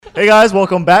Hey guys,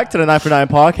 welcome back to the 9 for 9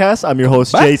 podcast. I'm your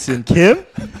host, Jason Kim.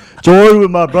 Joined with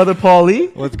my brother, Paul Lee.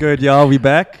 What's good, y'all? We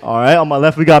back. All right, on my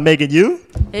left, we got Megan Yu.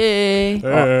 Hey.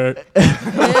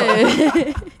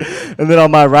 And then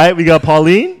on my right, we got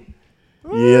Pauline.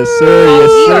 Yes, sir. Yes,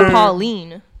 Pauline sir. or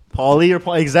Pauline? Paulie or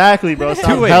Paul? Exactly, bro. Wait,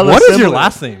 what is your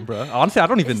last name, bro? Honestly, I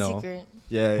don't even know. Secret.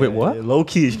 Yeah. Wait, what? Yeah, low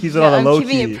key. She keeps it on a I'm low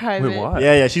keeping key. it private. Wait, what?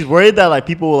 Yeah. She's worried that like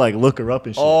people will like look her up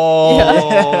and shit.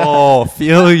 Oh,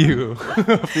 feel you. Feel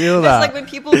It's that. like when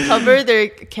people cover their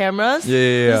cameras.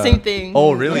 Yeah. The same thing.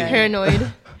 Oh, really? Yeah.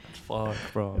 Paranoid. Fuck,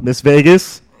 bro. Miss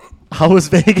Vegas. How was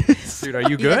Vegas? Dude, are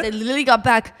you Yes, I good? literally got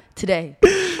back today.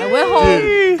 I went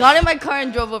home, got in my car,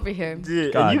 and drove over here.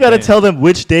 Dude, God and you gotta damn. tell them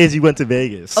which days you went to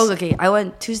Vegas. Oh, okay. I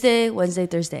went Tuesday, Wednesday,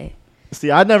 Thursday. See,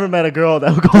 I never met a girl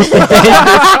that goes to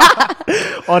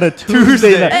Vegas on a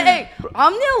Tuesday night. Hey,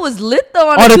 Omnia was lit though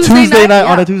on On a a Tuesday Tuesday night.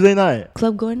 Yeah. On a Tuesday night.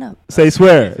 Club going up. Say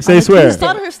swear. Say a swear. I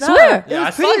saw her snap. Swear. It I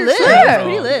was saw pretty your lit. snap. It was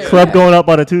pretty lit. Club going up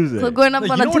on a Tuesday. Club going up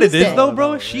Like, on you a know what Tuesday. it is, though,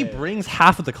 bro? She brings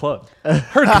half of the club.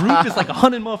 Her group is like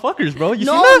 100 motherfuckers, bro. You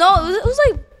No, see that? no, it was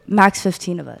like max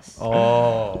 15 of us.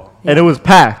 Oh, And it was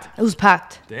packed. It was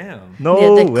packed. damn. No We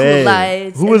had the way. cool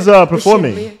lights. Who and was the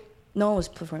performing? chandelier. No one was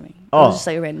performing. Oh. It was just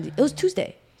like a random. It was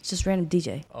Tuesday. It's just random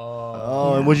DJ.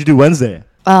 Oh, and what'd you do Wednesday?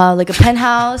 Like a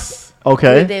penthouse.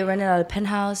 Okay. They rented out a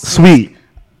penthouse. Sweet.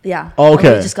 Yeah. Oh,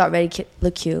 okay. We just got ready,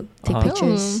 look cute, take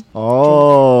pictures.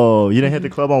 Oh, you didn't hit the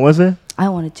club on Wednesday? I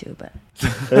wanted to, but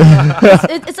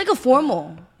it's like a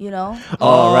formal, you know.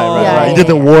 Oh, right. Yeah, You did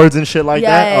the yeah. awards and shit like yeah,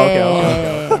 that?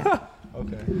 yeah,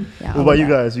 Okay. yeah. What about you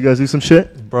guys? You guys do some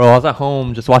shit? Bro, I was at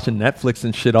home just watching Netflix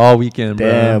and shit all weekend, bro.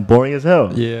 Damn, boring as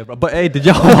hell. Yeah, bro. But hey, did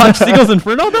y'all watch Singles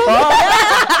Inferno though?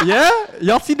 Yeah?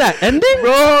 Y'all see that ending?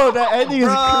 Bro, that ending is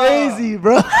crazy,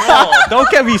 bro. Bro, don't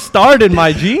get me started,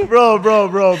 my G. bro.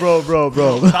 That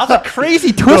was a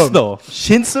crazy twist, though.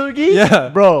 Shinsugi? Yeah.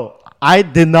 Bro, I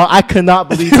could not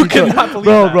believe You he took- could not believe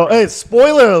bro, that. bro. Hey,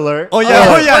 spoiler alert. Oh, yeah.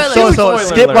 Oh, yeah. Spoiler. So Spoiler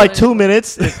skip alert. like 2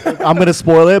 minutes. I'm gonna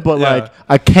spoil it, but Yeah. like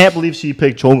I can't believe she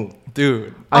picked Chongwoo.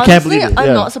 Dude. I can't believe it. I'm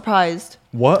Yeah. not surprised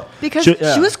What? because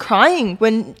Yeah. she was crying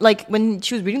when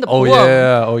she was reading the Oh, poem.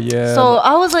 yeah. Oh, yeah. So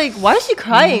I was like, why is she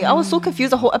crying? I was so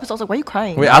confused the whole episode. I was like, why are you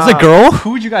crying? Wait, as a girl,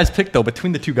 who would you guys pick, though,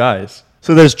 between the two guys?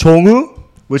 So there's Chongwoo,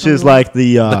 which is like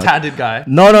the The tatted guy.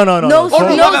 no. No, Chong-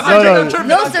 surgery. no.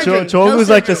 No surgery. Chongwoo's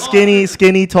like the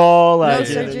skinny, tall, like No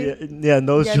surgery. nose Yeah,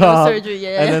 no job. surgery,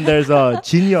 yeah. And then there's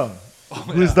Jin Young,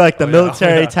 who's like the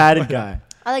military tatted guy.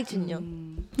 I like Jin Young.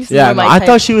 Yeah, no, I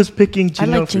thought she was picking Jin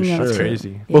like Young for Jin Young. sure. That's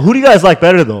Crazy. But who do you guys like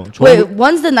better though? Wait, Chongwoo?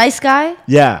 one's the nice guy,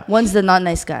 Yeah. one's the not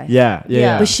nice guy. Yeah.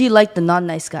 Yeah. But she liked the not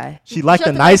nice guy. She liked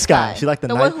the nice guy. She liked the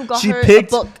The nice. one who got she her a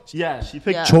picked. book. Yeah, she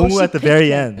picked Yeah. Chongwoo Oh, she at the picked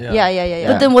very him. end.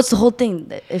 Yeah. But then what's the whole thing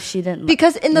if she didn't?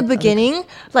 Because in the beginning,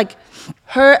 like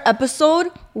her episode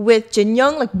with Jin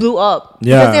Young like blew up.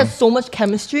 Yeah. Because they had so much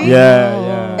chemistry.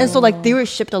 Yeah. And so like they were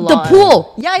shipped a the lot.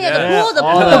 pool. Yeah, Yeah. the pool, the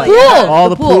All pool. the yeah. all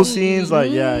the The pool pool. scenes,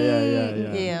 like yeah.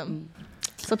 Yeah.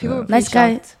 So people were Nice pretty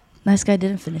guy. shocked. Nice guy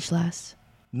didn't finish last.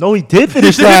 No, he did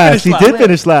finish did last. finish He last. did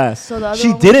finish last. So the other She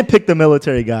one was- didn't pick the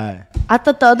military guy. I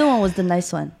thought the other one was the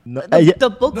nice one. No, The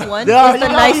book one Yeah, was the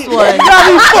you got nice me- one. You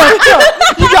got me fucked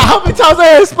up. You got how many times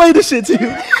I explained this shit to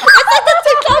you?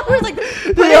 TikTok where it's like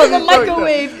put Yeah, it in the you fucked up.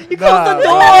 microwave. You Nah, close the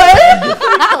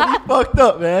door. You fucked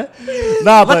up, man.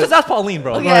 Nah, Let's but just ask Pauline,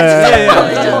 bro. Okay, Yeah,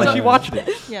 That's Pauline. She watched it.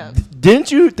 Yeah.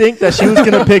 didn't you think that she was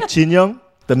gonna pick Jin Young,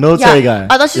 the military guy?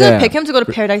 I thought she was Yeah. gonna pick him to go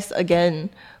to Paradise again,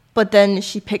 but then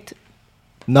she picked.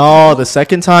 No, the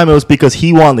second time it was because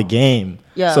he won the game.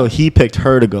 Yeah. So he picked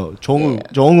her to go.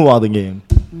 Jongwoo won the game.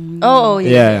 Oh yeah.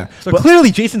 Yeah. So But-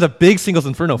 clearly, Jason's a big Singles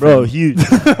Inferno fan. bro, huge.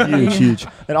 Huge.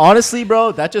 And honestly,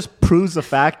 bro, that just proves the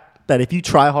fact that if you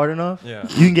try hard enough, Yeah.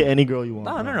 you can get any girl you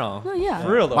want. No. Oh yeah.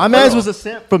 For real, though. My For man's real. was a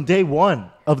simp from day one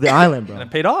of the island, bro. And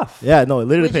it paid off. Yeah, no, it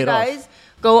literally Would you paid off. guys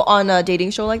go on a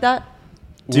dating show like that?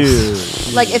 Dude,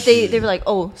 Like if they were like,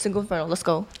 oh, single inferno, let's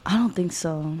go. I don't think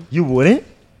so. you wouldn't?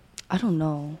 I don't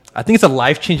know. I think it's a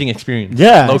life-changing experience.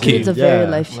 Yeah. Low I think key. it's a Yeah. very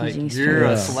Like, life-changing you're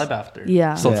a experience. celeb after.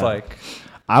 Yeah. So it's Yeah. like,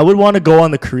 I would want to go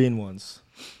on the Korean ones.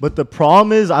 But the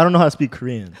problem is, I don't know how to speak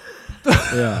Korean.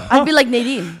 Yeah. I'd be like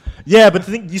Nadine. Yeah, but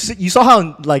the thing, you saw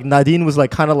how like Nadine was like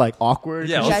kind of like awkward.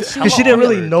 Yeah, Yeah, it's she- Because she didn't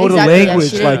really know Exactly, the yeah, language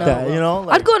she didn't like know. that, you know?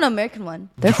 Like, I'd go on an American one.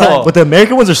 They're Bro. fun. but the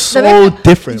American ones are so American-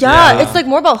 different. Yeah, bro. it's like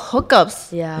more about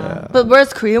hookups. Yeah. But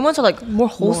whereas Korean ones are like more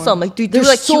wholesome. Like do They're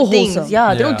like so cute things. wholesome.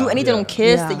 Yeah, they don't Yeah, do anything. They don't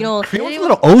kiss. Yeah. They, you know. Korean one's a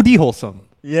little OD wholesome.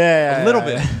 Yeah. A little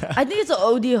bit. I think it's an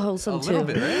OD wholesome too.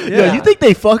 right? Yeah. You think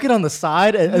they fuck it on the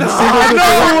side? And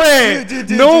No way.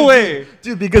 No way.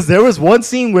 Dude, because there was one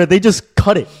scene where they just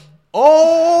cut it.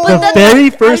 Oh. The But then, very I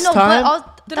first know, but time?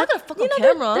 I'll- They're not gonna fuck on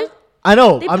they're- camera. I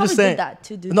know. They I'm probably just saying. did that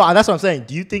too, dude. No, that's what I'm saying.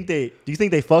 Do you think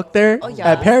they fucked there Oh,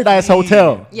 yeah. at Paradise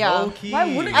Hotel? Yeah. Low-key.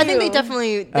 Why wouldn't I think they you?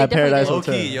 definitely At Paradise did.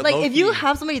 Hotel. Low-key, yeah, Like if you low-key.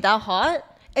 have somebody that hot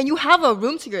and you have a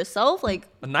room to yourself, like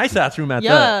a nice ass room at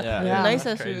yeah, that. Yeah. nice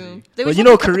That's ass crazy. room. They But would you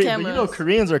just know, put the cameras.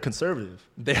 Koreans are conservative.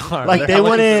 They are. Like They're they hella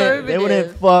wouldn't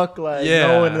conservative. fuck like Yeah.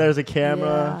 knowing there's a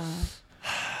camera. Yeah.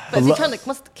 But if you turn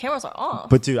once the cameras are off.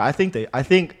 But dude, I think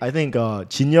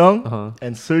Jin Young Uh-huh.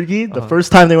 and Seulgi, the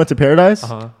first time they went to Paradise,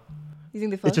 Uh-huh. You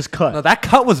think they it fucked? just cut. No, that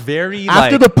cut was very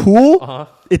After like, the pool, Uh-huh.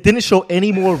 it didn't show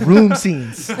any more room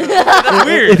scenes. That's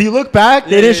weird. If you look back,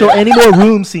 they Yeah, didn't yeah, show yeah. any more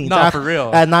room scenes. Nah, at, for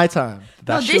real. At nighttime.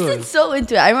 No, That Jason's so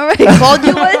into it. I remember he called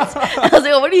you once. I was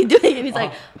like, "What are you doing?" And he's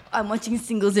like, "I'm watching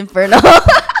Singles Inferno."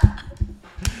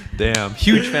 Damn,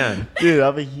 huge fan. Dude,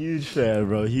 I'm a huge fan,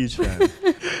 bro. Huge fan.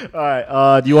 All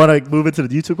right. Do you want to move into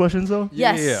the YouTube questions though?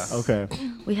 Yes. Yeah. Okay.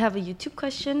 We have a YouTube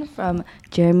question from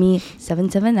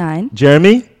Jeremy779.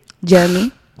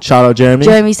 Jeremy. Shout out Jeremy.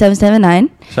 Jeremy779.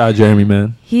 Shout out Jeremy,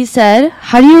 man. He said,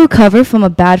 "How do you recover from a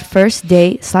bad first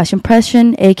date /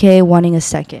 impression, aka wanting a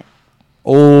second?"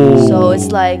 Oh. So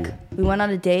it's like we went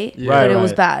on a date, Yeah. but it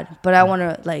was Right. bad. But I want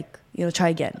to try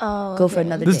again. Oh, Go for okay.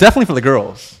 another This is date. definitely for the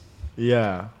girls.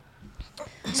 Yeah.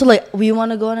 So like, we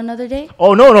want to go on another date?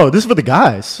 Oh no, this is for the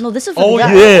guys. No, this is for Oh, the yeah.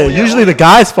 guys. Yeah, Oh, yeah. usually the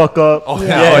guys fuck up. Oh, yeah,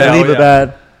 yeah. Oh, yeah. leave Oh, it yeah.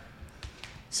 bad.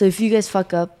 So if you guys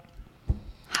fuck up,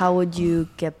 how would you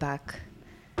get back?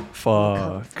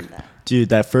 Fuck. From that? Dude,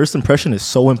 that first impression is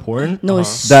so important. No,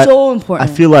 it's That so important.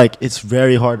 I feel like it's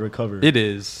very hard to recover. It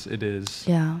is. It is.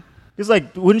 Yeah. It's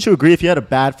like, wouldn't you agree if you had a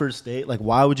bad first date? Like,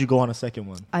 why would you go on a second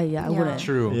one? I Yeah. wouldn't.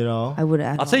 True. You know? I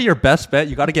wouldn't. I'll say your best bet.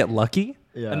 You got to get lucky.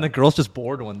 Yeah. And the girl's just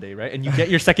bored one day, right? And you get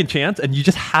your second chance, and you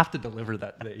just have to deliver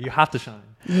that day. You have to shine.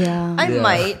 Yeah.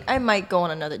 I might go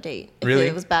on another date if Really?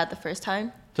 it was bad the first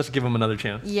time. Just give him another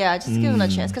chance. Yeah, just give them a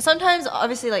chance. Because sometimes,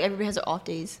 obviously, like everybody has their off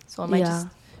days, so I might Yeah. just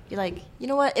be like, you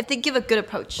know what? If they give a good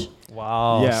approach,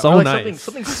 Wow. yeah, So or like nice.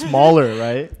 something smaller,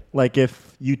 right? Like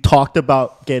if you talked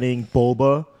about getting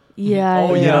boba, Yeah.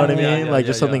 Oh, you yeah, know what I yeah, mean? yeah, like yeah,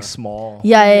 just something yeah. small.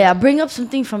 Yeah. Bring up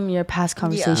something from your past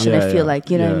conversation. Yeah, I feel yeah. like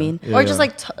you know what I Yeah. mean. Yeah, or yeah. just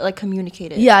like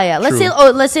communicate it. Yeah. Let's True.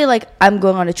 say, let's say like I'm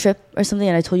going on a trip or something,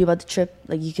 and I told you about the trip.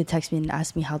 Like you could text me and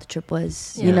ask me how the trip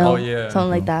was. You Yeah. know, Oh, yeah. something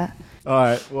like that. All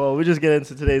right. Well, we just get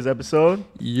into today's episode.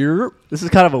 You're This is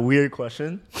kind of a weird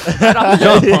question.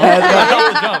 jump,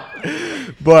 huh?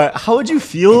 But how would you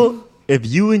feel if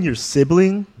you and your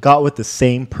sibling got with the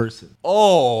same person?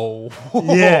 Oh.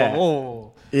 Yeah. Oh.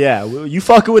 Yeah, you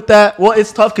fucking with that? Well,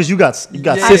 it's tough because you got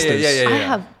Yeah, sisters.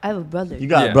 yeah. I have a brother. You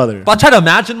got Yeah. a brother. But I try to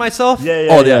imagine myself. Yeah,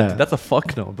 Oh, yeah. dude, that's a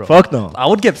fuck no, bro. Fuck no. I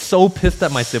would get so pissed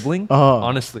at my sibling. Uh-huh.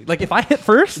 Honestly, like if I hit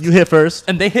first You hit first.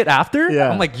 and they hit after, Yeah.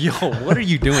 I'm like, yo, what are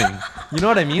you doing? You know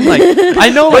what I mean? Like, I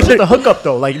know, Like like, just a hookup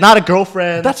though, like not a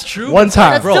girlfriend. That's true. One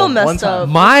time, That's Bro, still one messed time. up.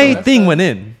 my thing went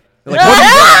in. Like, what are you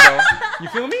doing, bro? You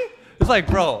feel me? It's like,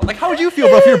 bro, like, how would you feel,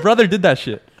 bro, if your brother did that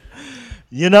shit?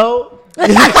 You know,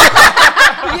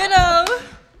 You know.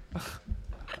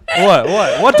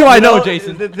 What do I You know,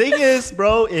 Jason? The thing is,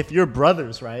 bro, if you're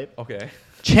brothers, right? Okay.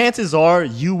 Chances are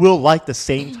you will like the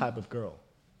same type of girl,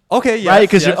 Okay, yes, right?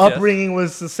 Because yes, your yes. upbringing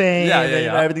was the same, Yeah, and yeah, you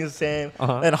know, yeah. everything's the same.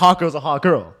 Uh-huh. And hot girl's a hot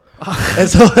girl. and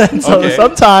so Okay.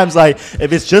 sometimes, like,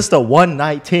 if it's just a one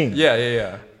night thing,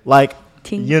 Yeah. like,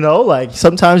 Ting. you know, like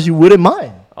sometimes you wouldn't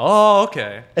mind, Oh,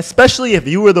 okay. especially if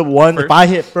you were the one. If First? I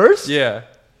hit first, Yeah.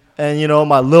 and you know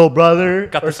my little brother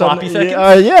Got or the sloppy something,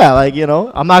 seconds? yeah, like you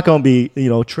know, I'm not gonna be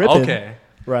tripping, Okay.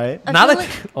 right? I Now feel that like-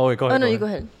 oh wait, go ahead. Oh no, you go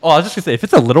ahead. Oh, I was just gonna say if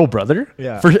it's a little brother,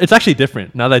 Yeah. it's actually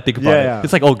different. Now that I think about Yeah, it, yeah.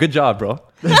 it's like, oh, good job, bro.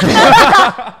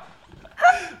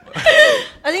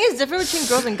 I think it's different between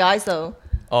girls and guys though.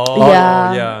 Oh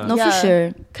Yeah. No, for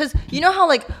sure. Cause you know how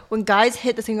like when guys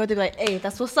hit the same girl, they be like, "Hey,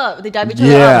 that's what's up." They dab each other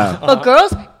Yeah. up. But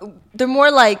girls, they're more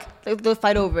like they'll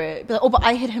fight over it. Be like, "Oh, but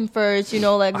I hit him first." You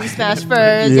know, like we smashed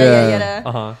first. Yeah. Yeah.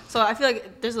 Uh-huh. So I feel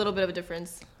like there's a little bit of a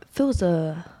difference. If it was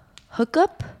a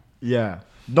hookup, Yeah.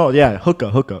 No, yeah,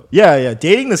 hookup. Yeah.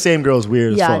 Dating the same girl is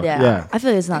weird as fuck. Yeah. I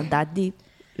feel like it's not that deep.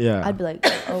 Yeah. I'd be like,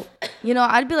 oh,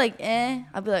 I'd be like, eh.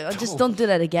 I'd be like, oh, just don't do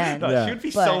that again. No, Yeah. she would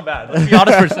be But- so bad. Let's be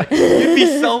honest for a second. You'd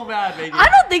be so bad, Megan. I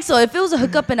don't think so. If it was a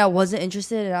hookup and I wasn't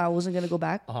interested and I wasn't gonna go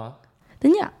back, Uh-huh.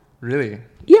 then yeah, Really?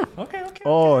 yeah, Okay.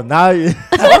 Oh, now you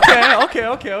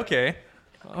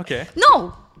Okay.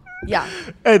 no, yeah.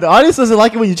 hey, the audience doesn't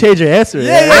like it when you change your answer.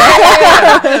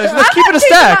 Let's keep it a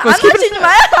stack. Let's keep it a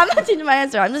stack. I'm not changing my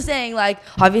answer. I'm just saying, like,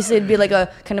 obviously it'd be like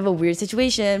a kind of a weird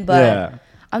situation, but Yeah.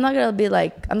 I'm not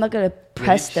gonna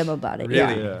press them about it. Really?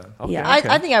 Yeah. Yeah. Okay, Yeah. okay.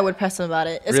 I think I would press them about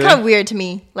it. It's Really? kind of weird to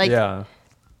me. Like yeah.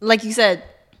 like you said,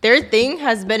 their thing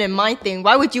has been in my thing.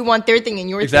 Why would you want their thing in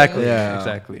your Exactly. thing? Yeah.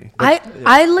 Exactly.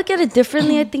 I look at it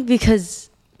differently. I think because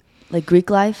like Greek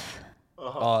life. It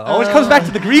always comes back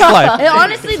to the Greek life. It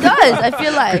honestly does. I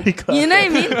feel like Greek life. you know what I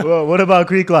mean. Well, what about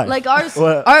Greek life? Like ours,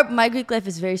 What? my Greek life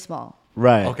is very small.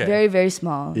 Right. Okay. Very, very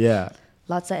small. Yeah.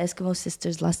 Lots of Eskimo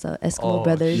sisters, lots of Eskimo Oh,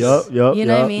 brothers. Yup, yup, You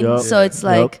know what I yup, mean? yup. So it's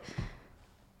Yup. like,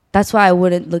 that's why I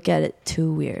wouldn't look at it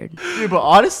too weird. Dude, but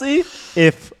honestly,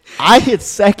 if I hit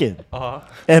second Uh-huh.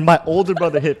 and my older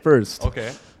brother hit first,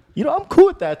 Okay. you know, I'm cool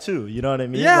with that too. You know what I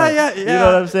mean? Yeah, Like, yeah, You yeah. know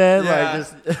what I'm saying? Yeah. Like,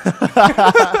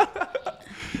 just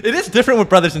It is different with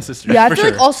brothers and sisters. Yeah, I for feel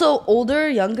sure. like also older,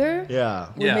 younger yeah.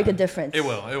 would make a difference. It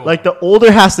will. It will. Like the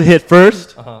older has to hit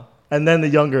first, Uh-huh. and then the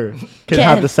younger can Can.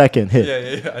 have the second hit.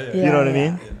 Yeah. You know what I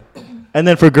Yeah. mean? And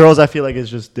then for girls, I feel like it's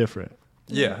just different.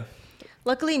 Yeah.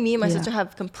 Luckily, me and my Yeah. sister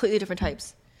have completely different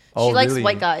types. Oh, She likes really?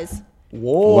 white guys.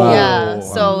 Whoa. Wow. Yeah,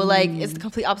 so like it's the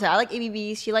complete opposite. I like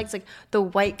ABBs. She likes like the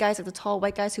white guys, like the tall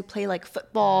white guys who play like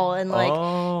football and like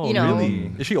Oh, you know really?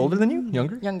 Is she older than you?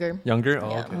 Younger? younger. Younger? Oh,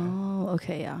 Yeah. okay. Oh,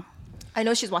 okay, yeah. I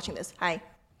know she's watching this. Hi,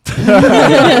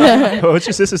 What's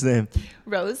your sister's name?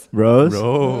 Rose. Rose.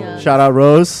 Bro. Yeah. Shout out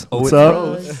Rose. Oh, What's it's up?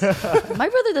 Rose. My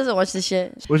brother doesn't watch this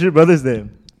shit. What's your brother's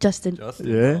name? Justin. Justin.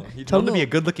 Yeah. Bro. He's known to be a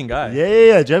good looking guy.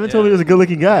 Yeah. Jevin told me he was a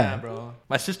good-looking guy. Yeah, bro.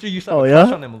 My sister used to have Oh, a yeah?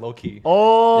 crush on him low key.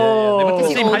 Oh. They went to the Is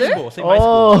he same high older? school. Same high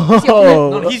school. Is he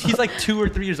older? No, he's like 2 or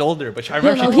 3 years older, but I Yeah,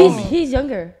 remember no, she told me. he's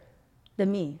younger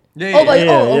than me. Yeah, Oh, but yeah,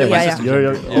 Yeah, my yeah. sister.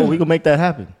 You're- Oh, we can make that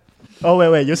happen. Oh,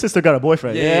 wait. Your sister got a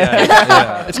boyfriend.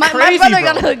 Yeah. It's My crazy, brother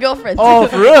bro. got a girlfriend. Oh, too.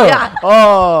 for real? Yeah.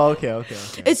 Oh, okay.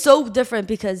 It's so different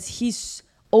because he's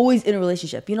always in a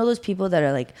relationship. You know those people that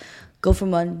are like, go from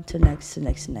one to next to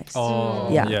next to next. Oh,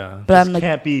 yeah. yeah. But I'm like,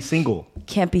 Can't be single.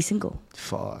 can't be single.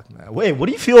 Fuck, man. Wait, what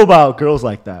do you feel about girls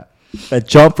like that? That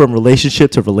jump from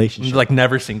relationship to relationship? Like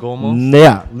never single almost.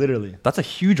 Yeah, literally. That's a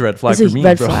huge red flag That's a for me,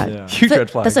 red bro. flag. Yeah. Huge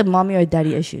red flag. That's like mommy or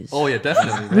daddy issues. Oh yeah,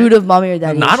 definitely. right? Root of mommy or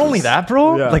daddy Not issues. only that,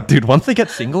 bro. Yeah. Like, dude, once they get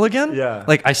single again, Yeah.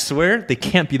 like I swear they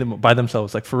can't be them by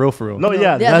themselves. Like for real, for real. No,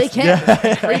 yeah. Yeah, they that's- can't. yeah.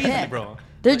 They crazy, can't. bro.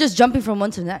 They're just jumping from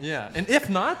one to the next. Yeah, and if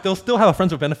not, they'll still have a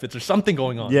friends with benefits or something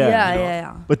going on. Yeah. Yeah, you know.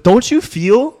 yeah. But don't you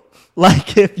feel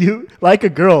like if you like a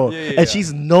girl Yeah, and yeah.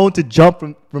 she's known to jump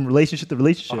from relationship to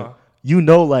relationship, Uh-huh. you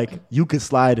know, like you could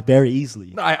slide very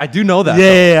easily. I do know that.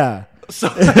 Yeah. So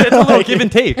it's a little give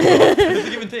and take. It's a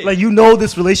give and take. Like you know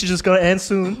this relationship's gonna end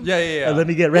soon. yeah. And let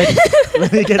me get ready.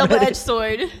 Let me get Double ready. edged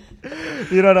sword.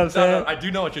 You know what I'm No, saying? no, I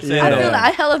do know what you're saying. Yeah. I though. feel that. I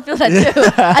hella feel that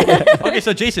too. Okay,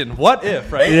 so Jason, what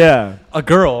if, right? Yeah. A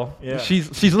girl, Yeah. she's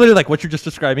literally like what you're just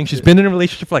describing. She's been in a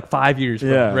relationship for like 5 years,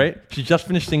 bro, Yeah. right? She just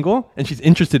finished single and she's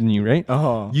interested in you, right?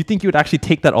 Uh-huh. You think you would actually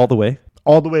take that all the way?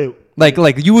 All the way. Like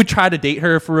you would try to date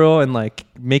her for real and like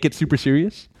make it super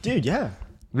serious? Dude, yeah.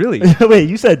 Really? Wait,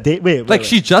 you said date. Wait. Like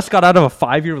she just got out of a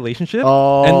 5-year relationship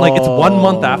and like it's 1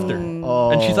 month after.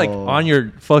 And she's like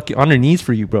on her knees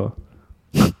for you, bro.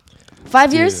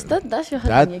 5 years? That's your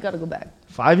husband. That- You gotta go back.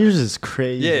 5 years is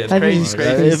crazy. Yeah, it's 5 crazy. years It's is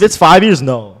crazy. crazy. If it's 5 years,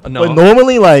 no. No. But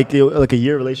normally, like a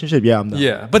year relationship, yeah, I'm done.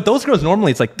 Yeah, but those girls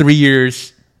normally it's like 3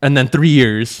 years and then 3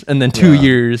 years and then 2 Yeah.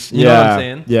 years. You know what I'm Yeah,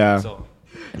 saying? yeah. So,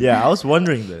 Yeah, I was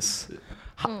wondering this.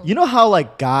 You know how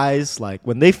like guys like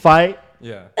when they fight,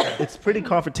 yeah. it's pretty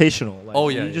confrontational. Like, Oh,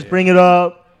 yeah, you yeah, just yeah. bring it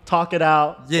up, talk it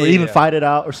out, Yeah, or yeah, even yeah. fight it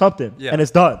out or something, Yeah. and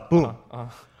it's done. Boom.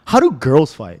 How do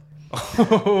girls fight?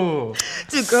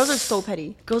 Dude, girls are so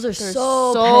petty. Girls are They're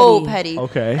so petty.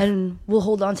 Okay. And we'll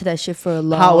hold on to that shit for a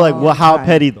long How like what? How time.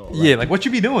 petty though? Like, Yeah, like what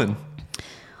you be doing?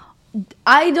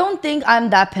 I don't think I'm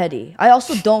that petty. I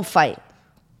also don't fight.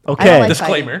 Okay. like-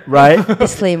 Disclaimer. Right.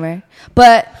 Disclaimer.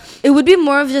 But it would be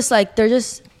more of just like they're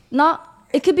just not.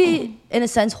 It could be in a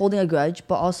sense holding a grudge,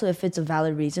 but also if it's a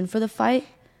valid reason for the fight,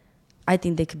 I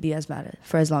think they could be as mad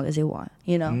for as long as they want.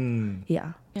 You know?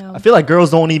 Yeah. Yeah, I feel like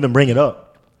girls don't even bring it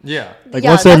up. Yeah. Like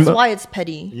yeah once they're that's m- why it's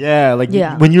petty. Yeah, like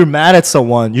Yeah. when you're mad at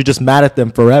someone, you're just mad at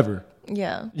them forever.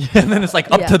 Yeah. And then it's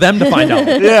like up Yeah. to them to find out.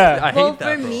 Yeah. I hate Well,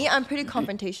 that. for bro. me, I'm pretty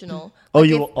confrontational. Oh, Like,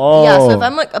 you- if- Yeah, so oh. if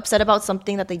I'm like upset about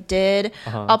something that they did,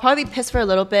 I'll probably be pissed for a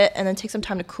little bit and then take some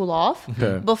time to cool off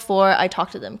Okay. before I talk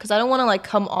to them because I don't want to like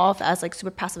come off as like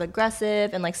super passive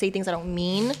aggressive and like say things I don't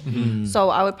mean. So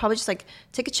I would probably just like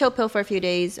take a chill pill for a few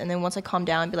days and then once I calm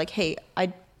down, be like, hey,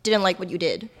 I didn't like what you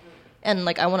did. And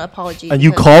like I want to apology. And you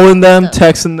because- calling them,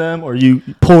 texting them, or you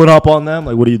pulling up on them?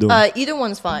 Like, what are you doing? Either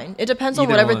one's fine. It depends on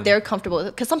Either whatever one. they're comfortable with.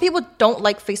 Because some people don't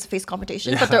like face-to-face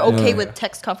confrontation, but they're okay with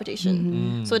text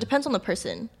confrontation. So it depends on the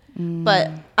person. But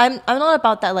I'm not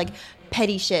about that like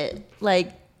petty shit.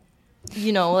 Like,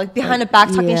 you know, like behind the back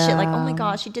talking shit. Like, oh my Yeah.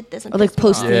 god, she did this. And Or like pissed me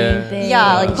off. posting Yeah. things.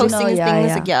 Yeah, like you posting know, things.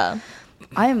 yeah. Like, yeah.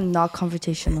 I am not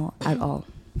confrontational at all.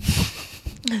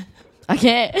 I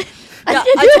can't. I Yeah,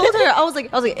 can't I do told her, I was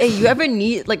like, hey, you ever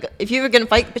need, like, if you ever gonna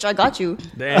fight, bitch, I got you.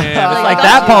 Damn, it's Like, like I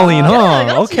that, got Pauline, you. Yeah, I huh?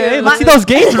 got Okay, you. let's see those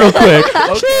games real quick.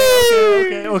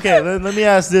 Okay. Let me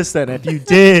ask this then. If you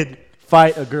did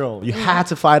fight a girl, you had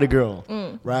to fight a girl,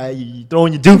 right? You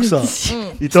throwing your dukes up.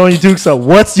 You throwing your dukes up.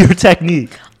 What's your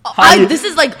technique? This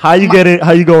is like How you get it?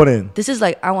 How you going in? This is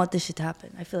like I want this shit to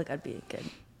happen. I feel like I'd be good.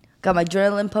 Got my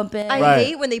adrenaline pumping. I Right.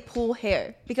 hate when they pull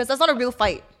hair because that's not a real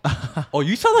fight. Oh,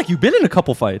 you sound like you've been in a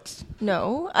couple fights.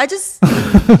 No, I just,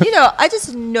 I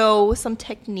just know some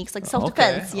techniques like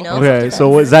self-defense, you know? Okay, self-defense.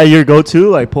 so is that your go-to,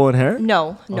 like pulling hair?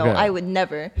 No, Okay. I would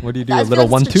never. What do you do, I a feel little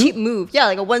like it's 1-2? a cheap move. Yeah,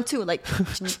 like a 1-2, like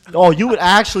Oh, you would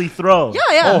actually throw? yeah.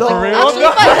 Oh, like, for real? actually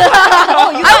fight.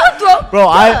 Oh, you know? Bro,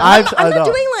 I'm not know.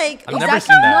 doing like I've never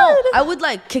seen that. No, I would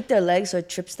like kick their legs or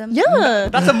trips them. yeah.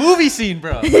 That's a movie scene,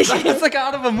 bro. That's like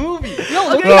out of a movie. No,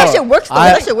 look at Bro, that shit works though.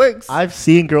 That shit works. I've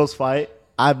seen girls fight.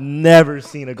 I've never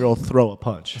seen a girl throw a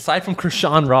punch. Aside from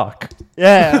Krishan Rock.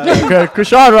 Yeah,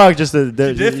 Krishan Rock just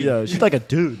diffy. she's like a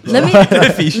dude. Bro.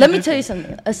 Let me tell you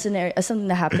something. A scenario, something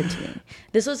that happened to me.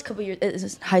 This was a couple years. It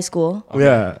was high school,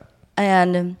 Yeah.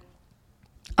 and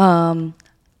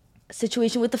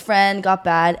situation with a friend got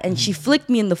bad, and she flicked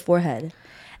me in the forehead.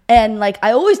 And like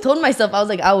I always told myself, I was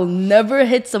like, I will never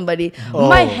hit somebody. Oh.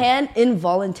 My hand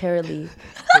involuntarily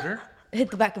hit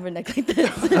the back of her neck like this.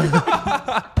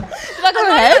 Back of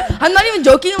her head. I'm not even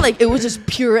joking. Like it was just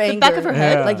pure anger. back of her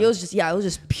head? Yeah. Like it was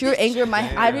just pure anger.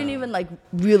 I didn't even like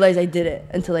realize I did it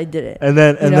until I did it. And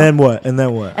then You know? then what? And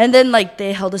then what? And then like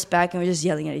they held us back and we're just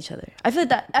yelling at each other. I feel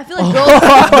like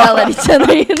girls yell at each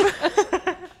other. You know?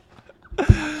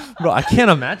 Bro, I can't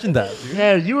imagine that, dude.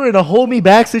 Yeah, you were in a hold me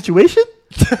back situation?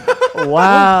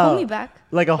 Wow. Hold me back.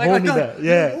 Like a hold me back.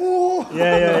 Yeah.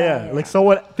 Yeah. Like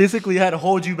someone physically had to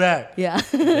hold you back. Yeah.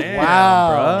 Damn,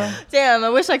 Wow. Damn, I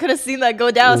wish I could have seen that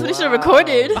go down. Somebody should have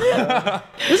recorded.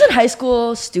 It was in high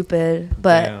school, stupid,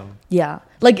 but Damn. yeah,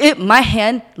 like my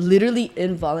hand literally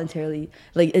involuntarily,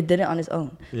 like it did it on its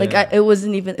own. Like Yeah. it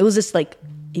wasn't even. It was just like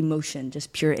emotion,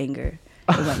 just pure anger.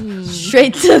 It went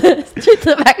straight to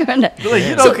the back of her neck. Like,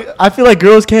 you know, I feel like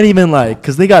girls can't even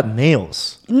because they got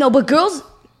nails. No, but girls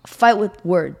fight with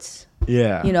words.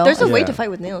 Yeah. You know, There's a way Yeah. to fight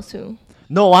with nails too.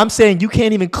 No, I'm saying you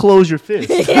can't even close your fist.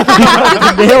 You can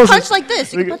punch like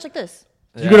this. You can Look- punch like this.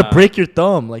 You're gonna break your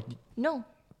thumb. Like, No,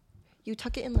 you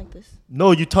tuck it in like this.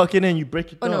 no, you tuck it in, you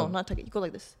break your Oh thumb. no, not tuck it. You go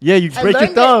like this. Yeah, you I break your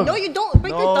learned that- thumb. No, you don't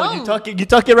break your thumb. You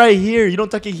tuck it right here. You don't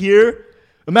tuck it here.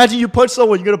 Imagine you punch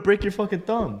someone, you're gonna break your fucking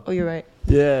thumb. Oh, you're right.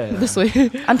 Yeah. This way.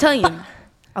 I'm telling you,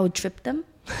 I would trip them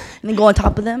and then go on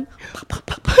top of them.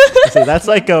 So that's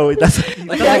like you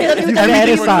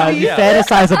fantasize. You Yeah.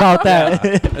 fantasize about that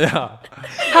Yeah.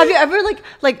 Have you ever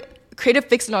like created a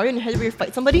fixed scenario in your head where you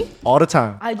fight somebody? all the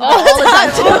time. I do that all the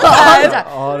time. Too. All the time.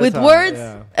 All the With time, words,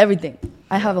 yeah. everything.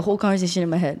 I have a whole conversation in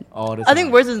my head. All the time. I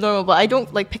think words is normal, but I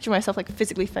don't like picture myself like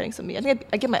physically fighting somebody. I think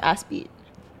I get my ass beat.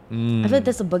 I feel like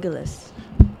that's a bucket list.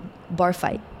 Bar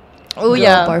fight. Oh Girl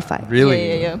yeah. bar fight.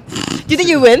 Really? Yeah. Do you think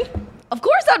you win? Of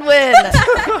course I'd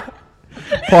win.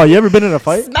 Paul, you ever been in a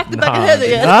fight? Smack the back of Nah, the head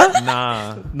again. Huh?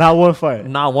 Nah. Not one fight.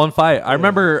 Not one fight. I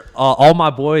remember all my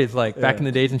boys, like back in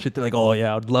the days and shit, they're like, oh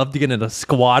yeah, I'd love to get in a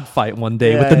squad fight one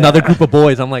day with Yeah, another yeah. group of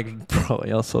boys. I'm like, bro,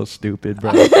 y'all so stupid,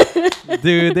 bro.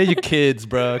 Dude, they're your kids,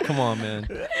 bro. Come on, man.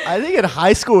 I think in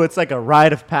high school it's like a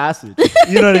rite of passage.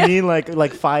 You know what I mean?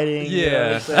 Like fighting. you know what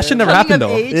I'm Yeah. saying? That should never Coming happen of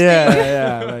though. age Yeah, thing.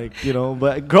 yeah, like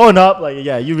but growing up,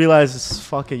 you realize it's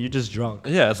fucking you're just drunk.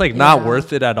 Yeah, it's like not Yeah.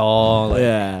 worth it at all. Like,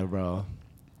 Yeah, bro.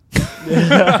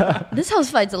 This house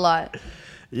fights a lot. dude,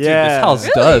 Yeah, this house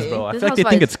Really? does, bro. I This feel like house they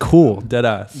think fights. it's cool, dead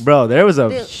ass. bro. There was a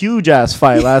Dude. huge ass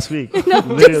fight last week.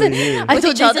 Literally, here. I With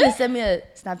told each Jason other? to send me a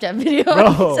Snapchat video.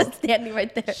 Bro. Just standing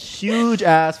right there. Huge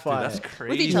ass fight. That's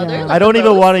crazy. With each other. Yeah. Like I don't the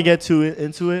even bros? want to get too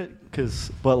into it,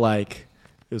 but like,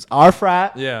 it was our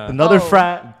frat, Yeah. another Oh.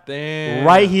 frat, Damn.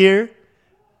 right here.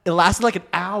 It lasted like an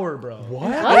hour, bro.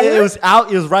 What? It was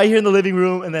out. It was right here in the living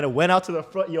room, and then it went out to the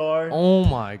front yard. Oh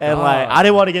my god. And like, I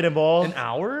didn't want to get involved. An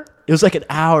hour? It was like an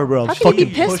hour, bro. How can you be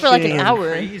Fucking pissed for like an pushing and-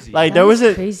 hour? Crazy. Like That there is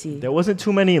wasn't crazy. there wasn't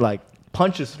too many like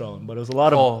punches thrown, but it was a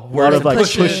lot of words and like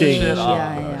pushing. pushing. Shit.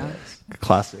 Yeah.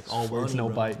 Classics. All words, no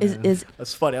bite. Is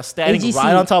That's funny. I was standing AGC.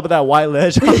 right on top of that white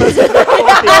ledge.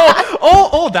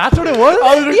 Oh, that's what it was?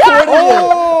 I was recording it.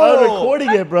 I was recording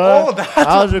it, bro. Oh, that's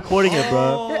I was recording it,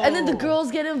 bro. and then the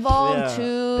girls get involved Yeah.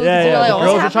 too. Yeah, They're yeah. like, The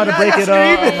 "What's girls are trying to break it up.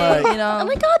 happening?" I'm like, You know. Oh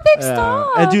my god, babe, yeah.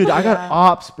 stop. And dude, I got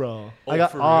ops, bro. I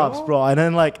got for ops, real? bro. And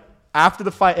then like after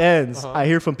the fight ends, I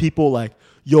hear from people like,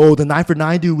 yo, the 9 for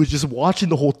 9 dude was just watching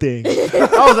the whole thing. I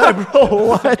was like, bro,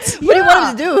 what? What do you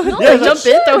want him to do? Yeah, Jump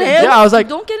in, throw hands? Yeah, I was like,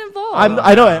 Don't get involved.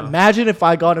 I know. Imagine if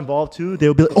I got involved too. They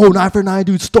would be like, oh, 9 for 9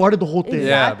 dude started the whole thing.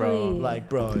 Yeah, Exactly. bro. Like,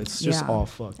 bro, it's just all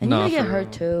fucked. And Nah, you get for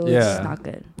hurt too. Yeah. It's not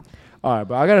good. All right,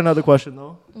 bro. I got another question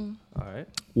though. All right.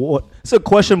 What? It's a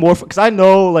question more because I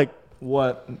know like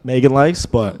what Megan likes,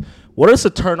 but what are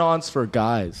some turn-ons for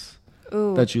guys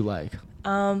Ooh. that you like?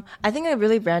 I think a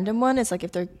really random one is like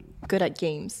if they're good at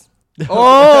games.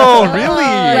 Oh, really?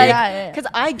 Like, yeah. because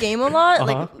I game a lot.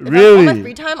 Like, if I'm on Really? my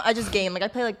free time, I just game. Like, I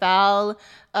play like Val,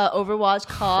 Overwatch,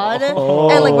 COD, Oh.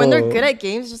 and like when they're good at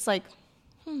games, just like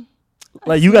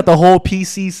Like you got the whole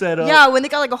PC set up. yeah, when they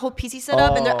got like a whole PC set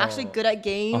up and they're actually Oh. good at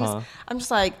games, Uh-huh. I'm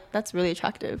just like that's really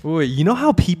attractive. Wait, you know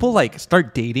how people like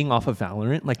start dating off of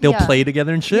Valorant? Like they'll Yeah. play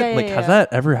together and shit. Yeah, yeah, like, yeah. has that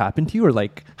ever happened to you, or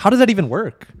like, how does that even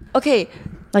work? Okay,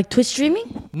 Like Twitch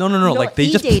streaming? No. No, Like they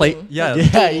just play. e-dating. Yeah.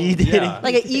 Yeah, e-dating. Yeah.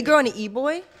 like an e-girl and an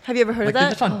e-boy. Have you ever heard Like of they're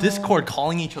that? just on Discord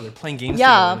calling each other, playing games. Yeah,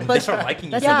 together, and but they start liking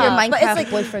each That's other. Yeah, like your but it's Minecraft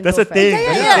like- boyfriend. That's a girlfriend. thing. Yeah,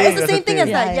 That's yeah, a yeah. thing, It's the that's same a thing as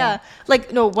thing. that. Yeah, Yeah.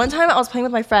 Like no, one time I was playing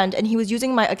with my friend and he was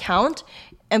using my account,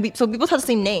 and so we both have the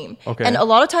same name. Okay. And a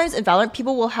lot of times in Valorant,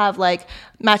 people will have like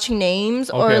matching names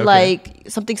or Okay, okay. like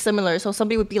something similar. So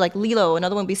somebody would be like Lilo,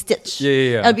 another one would be Stitch.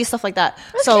 Yeah. And it'd be stuff like that.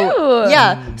 So cute.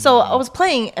 yeah. So I was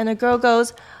playing and a girl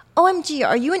goes, "OMG,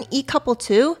 are you an e couple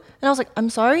too?" And I was like, "I'm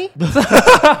sorry."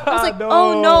 I was like,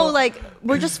 "Oh no, like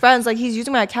we're just friends. Like he's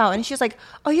using my account." And she's like,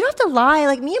 "Oh, you don't have to lie.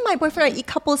 Like me and my boyfriend are e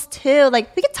couples too.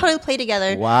 Like we can totally play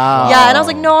together." Wow. Yeah, and I was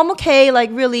like, "No, I'm okay. Like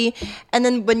really." And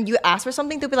then when you ask for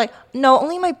something, they'll be like, "No,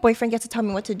 only my boyfriend gets to tell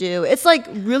me what to do." It's like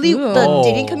really the Oh.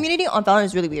 dating community on Valorant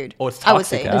is really weird. Oh, it's I would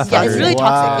toxic say. after. Yeah, it's really Wow.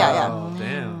 toxic. Yeah, yeah. Oh,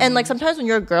 damn. And like sometimes when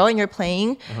you're a girl and you're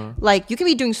playing, like you can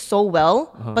be doing so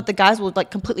well, but the guys will like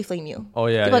completely flame you. Oh,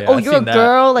 yeah, They're like, yeah, "Oh, I've you're a seen that.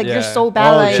 girl. Like you're Yeah. so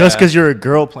bad." Oh, like, just because you're a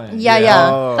girl playing. yeah, yeah.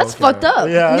 Oh, That's okay. fucked up.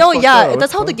 Yeah. No, that's yeah, fucked up.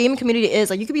 that's how the That's gaming community is.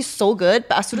 Like you could be so good,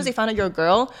 but as soon as they find out you're a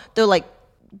girl, they'll like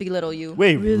belittle you.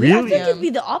 Wait, I really? think Yeah. it'd be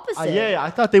the opposite. Yeah, I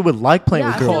thought they would like playing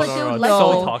Yeah, with I feel girls. like they would it's like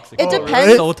so it. toxic. It Oh, depends.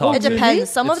 really? So toxic. It depends.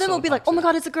 Some of It's them so will be like, "Oh my toxic.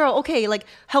 god, it's a girl. Okay, like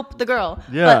help the girl."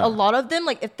 Yeah. But a lot of them,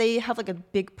 like if they have like a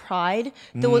big pride,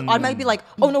 they will automatically be like,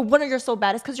 "Oh no wonder you're so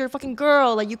bad. It's because you're a fucking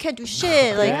girl. Like you can't do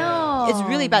shit. Like Damn. it's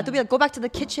really bad." They'll be like, "Go back to the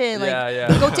kitchen. Like Yeah,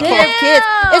 yeah. go take care of kids."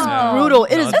 It's Damn. brutal.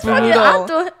 It No, is it's bad.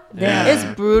 brutal. Yeah. It's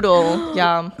brutal.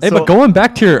 Yeah. Hey, So- but going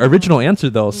back to your original answer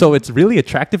though, so it's really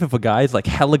attractive if a guy is like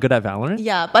hella good at Valorant.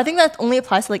 Yeah, but I think that only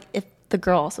applies to like if the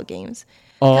girl also games.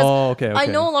 Oh, Because okay, I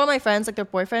okay. know a lot of my friends, like their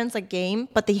boyfriends, like game,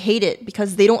 but they hate it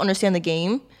because they don't understand the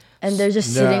game. And they're just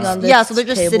Yeah. sitting on this Yeah, so they're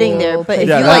just sitting there. table, But if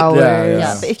playing you like, Yeah, hours.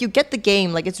 yeah. but if you get the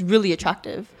game, like it's really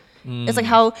attractive. It's like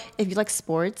how if you like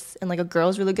sports and like a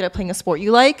girl's really good at playing a sport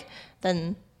you like,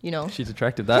 then you know. She's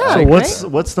attractive. That Yeah. So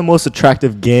Like, what's the most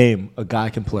attractive game a guy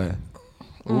can play?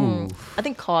 I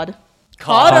think COD.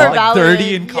 COD, or like Valorant.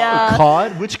 dirty in COD. Yeah.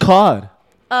 COD? Which COD?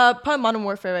 Probably Modern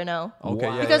Warfare right now. Okay,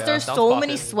 yeah, Because yeah, there's that so one's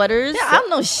many popping. sweaters. Yeah, I don't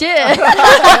know shit.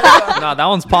 Nah, that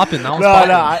one's popping. That one's No, popping.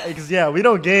 no, because yeah, we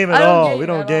don't game at I don't all. game We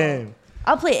don't at all. game.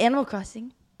 I'll play Animal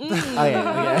Crossing. Okay, okay.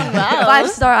 Wow.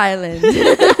 5-star Island.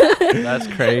 That's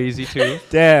crazy too.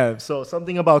 Damn. So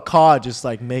something about COD just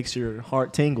like makes your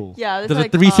heart tingle. Yeah, There's a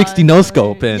like 360 COD, no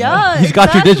scope and yeah, he's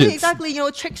got your exactly, digits. Exactly, you know,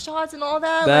 trick shots and all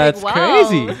that. That's like, wow.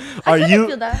 crazy. Are I kinda you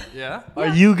feel that. Yeah. are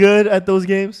you good at those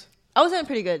games? I was doing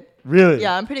pretty good. Really?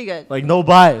 Yeah, I'm pretty good. Like no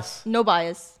bias. No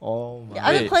bias. Oh my. Yeah,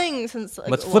 I've been Wait. playing since. Like,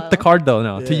 Let's a flip the while. card though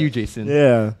now to Yeah. you, Jason.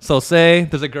 Yeah. So say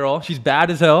there's a girl, she's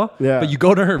bad as hell, Yeah. but you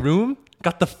go to her room,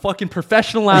 got the fucking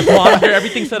professional ass monitor,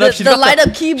 everything set The, up. She's the got light up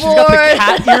She's keyboard. got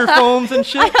the cat earphones and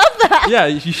shit. I have that.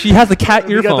 Yeah, she has the cat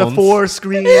You earphones. got the 4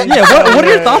 screen. Yeah, what are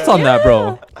your thoughts on that,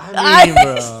 bro? I mean,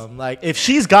 bro, like if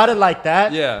she's got it like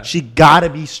that, Yeah. she gotta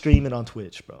be streaming on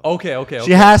Twitch, bro. Okay.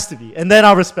 She has to be, and then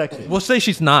I'll respect it. We'll say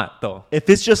she's not though. If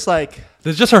it's just like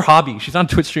It's just her hobby. She's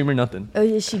not a Twitch stream or nothing. Oh,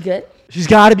 is she good? she's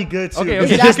gotta be good too. Okay, It's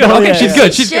she's just good. no- Okay, yeah, she's yeah.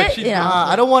 good. She's Shit, good. She's yeah. good.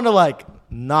 I don't want to like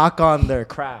knock on their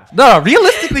craft. No,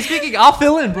 realistically speaking, I'll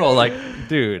fill in, bro. Like,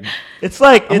 dude, It's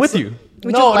like I'm it's- with you.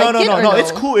 Would No, you like no, it no, or no. no?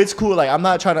 It's cool. It's cool. Like I'm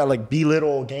not trying to like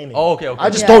belittle gaming. Oh, okay, okay. I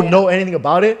just Yeah, don't yeah. know anything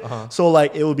about it, Uh-huh. so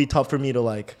like it would be tough for me to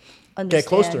like get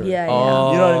close to her. Yeah, yeah.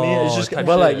 Oh. You know what I mean? It's just, type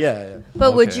but like, shit. yeah.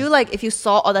 But would Okay. you like if you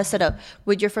saw all that setup?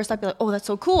 Would your first thought be like, "Oh, that's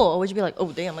so cool," or would you be like,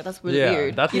 "Oh, damn, like that's really Yeah,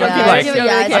 weird"? that's You what know, I'd be you like. don't really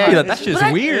Yeah, care. I'd be like, that's just But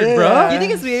I- weird, Yeah. bro. You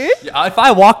think it's weird? Yeah, if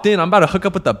I walked in, I'm about to hook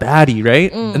up with the baddie,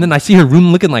 right? And then I see her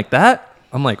room looking like that.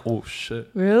 I'm like, oh shit.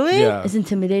 Really? Yeah. It's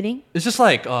intimidating. It's just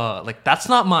like that's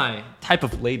not my type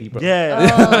of lady, bro.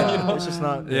 Yeah. You know, it's just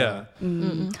not. Yeah.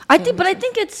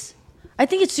 I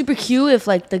think it's super cute if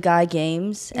like the guy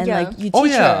games and Yeah. like you teach Oh,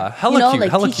 yeah. her. Hella you know, cute,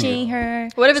 like hella teaching cute. her.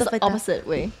 What if it's stuff the like that. opposite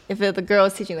way? If the girl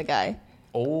is teaching the guy?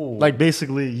 Oh. Like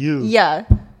basically you. Yeah.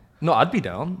 No, I'd be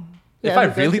down. Yeah, if I the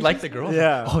girl really teachers? like the girl.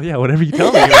 Yeah. Oh yeah, whatever you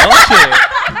tell me. Girl.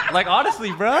 Shit. Like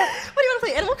honestly, bro. What do you want to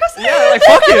play? Animal Crossing? Yeah, like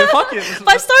fuck it, fuck it.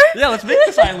 5-star? Yeah, let's make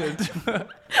this island.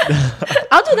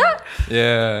 I'll do that.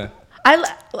 Yeah.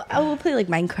 I will play like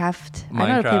Minecraft. I know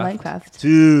how to play Minecraft.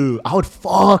 Dude, I would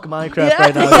fuck Minecraft Yeah.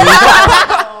 right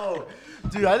now.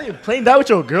 Dude, I think playing that with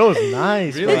your girl is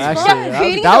nice. Really? Bro, It's actually, Yeah, That-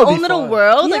 creating that your would be own little fun.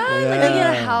 world. Yeah, Like, like they get a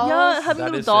Yeah. house. yeah, having That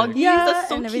little is doggies. sick. That's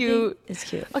so and everything. cute. It's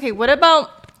cute. Okay, what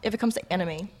about if it comes to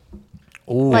anime?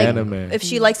 Oh, Like, Anime. if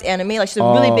she likes anime, like she's a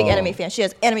really big Oh. anime fan. She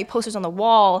has anime posters on the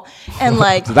wall, and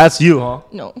like, So that's you, huh?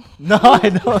 no, No, I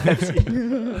know. That's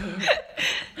you.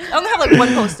 I only have like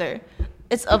one poster.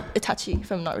 It's of Itachi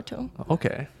from Naruto.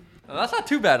 okay. Well, that's not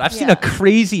too bad. I've seen Yeah. a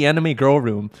crazy anime girl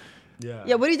room.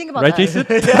 Yeah, what do you think about Right, that? Jason?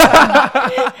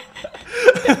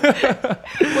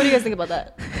 What do you guys think about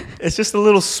that? It's just a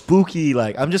little spooky.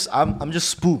 Like I'm just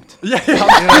spooked. Yeah. You know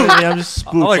what I mean? I'm just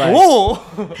spooked. I'm like, like,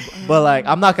 whoa. But like,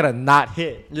 I'm not gonna not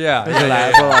hit. Yeah. But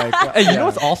like, Hey, you know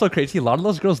what's also crazy? A lot of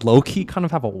those girls low key kind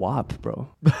of have a wop, bro.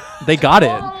 They got it.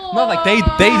 No, like they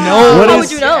know. What How is-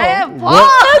 would you know?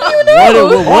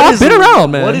 What I've is been the-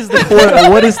 around, man.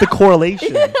 What is the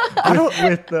correlation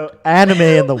with the anime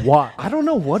and the watch? I don't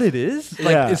know what it is.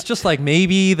 Like Yeah. it's just like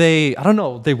maybe they I don't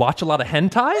know, they watch a lot of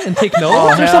hentai and take notes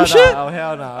or hell some no, shit. Oh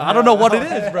hell no! I don't know what it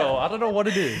is, bro. I don't know what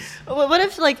it is. What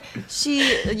if like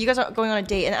you guys are going on a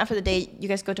date, and after the date, you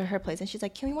guys go to her place, and she's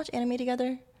like, "Can we watch anime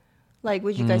together?" Like,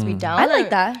 would you guys be down? I or- like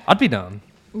that. I'd be down.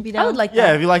 Be down? I would like Yeah,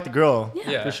 that. if you like the girl,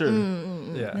 Yeah. for sure.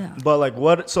 Yeah. Yeah. But like,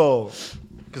 what? So,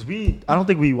 because I don't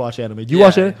think we watch anime. Do you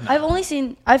watch it?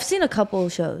 I've seen a couple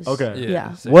shows. Okay.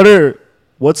 Yeah. same.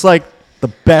 What's like the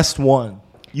best one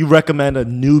you recommend a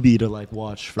newbie to like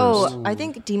watch first? Oh, I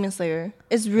think Demon Slayer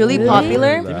is really Really?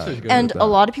 popular, Demon Slayer's good. and a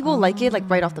lot of people like it like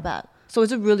right off the bat. So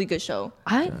it's a really good show.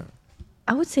 I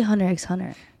would say Hunter x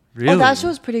Hunter. Really? Oh, that show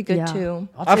is pretty good Yeah. too.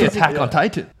 I'll say Attack on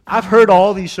Titan. I've heard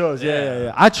all these shows.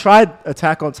 Yeah. I tried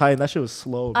Attack on Titan. That shit was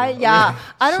slow. Bro. I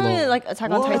don't Slow. really like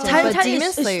Attack on What? Titan, Titan but Demon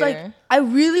is Slayer. like I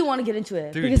really want to get into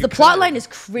it Dude, because you the plot could. line is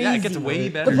crazy. Yeah, it gets way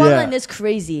The better. plot Yeah. line is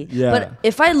crazy. Yeah. But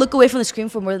if I look away from the screen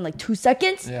for more than like 2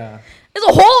 seconds, Yeah. there's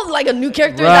a whole like a new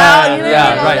character Right, now. You know,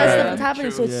 yeah, and all right, that right, stuff right. is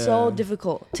happening. So it's True. so Yeah.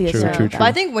 difficult to get True, started. true, with true. But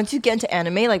I that. think once you get into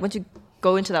anime, like once you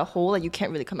go into that hole, like you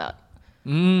can't really come out.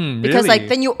 Really? Because like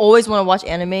then you always want to watch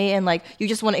anime and like you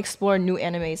just want to explore new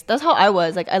animes. That's how I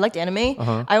was. Like I liked anime.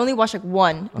 I only watched like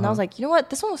one, and I was like, you know what,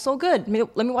 this one was so good.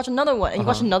 Let me watch another one, and you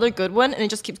watch another good one, and it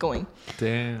just keeps going.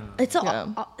 Damn.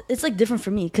 It's like different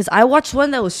for me because I watched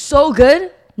one that was so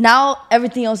good. Now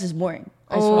everything else is boring.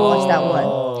 I just want to watch that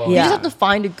one. You Yeah. just have to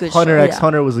find a good Hunter show. x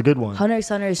Hunter was a good one. Hunter x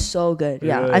Hunter is so good.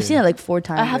 Yeah, Really? I've seen it like 4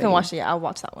 times. I haven't already. watched it yet. I'll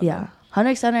watch that one. Yeah,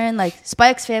 Hunter x Hunter and like Spy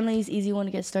X Family is easy one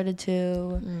to get started to.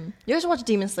 You guys should watch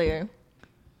Demon Slayer.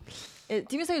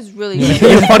 Demon Slayer is really You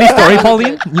good. know, funny story,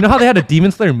 Pauline. You know how they had a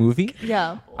Demon Slayer movie?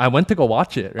 Yeah. I went to go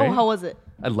watch it. Right? Oh, how was it?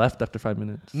 I left after 5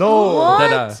 minutes. No. What?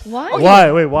 Deadass. Why?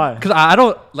 Why? Wait, why? Cause I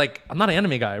don't like. I'm not an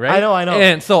anime guy, right? I know.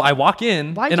 And so I walk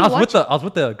in, Why'd and you I was watch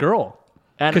with the girl,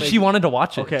 Anime- because she wanted to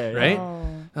watch it. Okay. Right. Oh.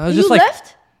 I was You just like,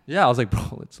 left? yeah. I was like, bro,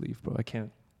 let's leave, bro. I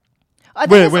can't. I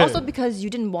think Wait, it's wait. also because you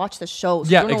didn't watch the show, so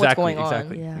Yeah, you don't know exactly, what's going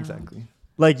exactly, on. Yeah. exactly.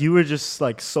 Like you were just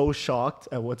like so shocked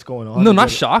at what's going on. No, not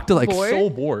because- shocked. Like Bored? so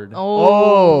bored.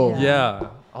 Oh. Yeah.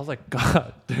 I was like,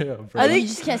 God damn, bro. I I think- think you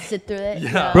just can't sit through it.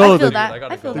 Yeah. Bro, I feel the- that. I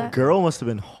gotta I feel go. The that. girl must have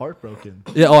been heartbroken.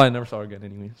 Yeah. Oh, I never saw her again,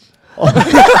 anyways.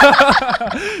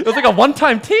 It was like a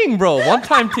one-time thing, bro.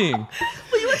 One-time thing.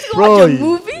 Bro, watch a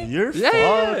movie? You're Yeah,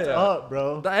 fucked yeah. up,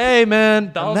 bro. Hey,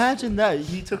 man. That was, Imagine that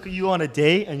he took you on a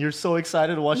date and you're so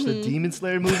excited to watch the Demon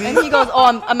Slayer movie. And he goes,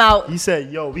 "Oh, I'm out." He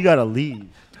said, "Yo, we gotta leave."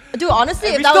 Dude, honestly,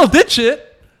 we if that still was did shit.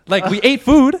 Like we ate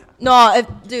food. no, if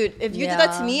you did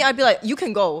that to Yeah. me, I'd be like, "You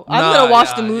can go. I'm Nah, gonna watch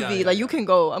yeah, the yeah, movie. yeah. Like you can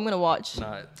go. I'm gonna watch."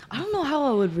 Nah, I don't know how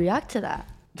I would react to that.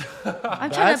 I'm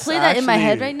trying That's to play that in my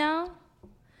head actually- right now.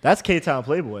 That's K-Town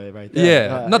Playboy right there.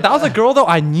 yeah. No, that was a girl though.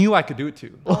 I knew I could do it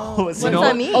too. What does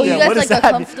that mean? Oh, you guys, what does like, are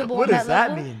that mean? comfortable What on does that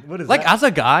that level? mean? What does Like that as a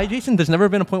guy, Jason, there's never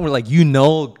been a point where like you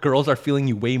know girls are feeling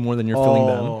you way more than you're feeling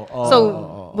them.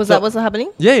 So was that what's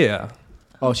happening? Yeah, yeah,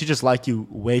 Oh, she just liked you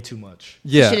way too much.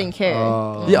 yeah. She didn't care.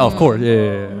 Yeah, of course. Yeah,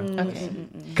 yeah, yeah. Okay,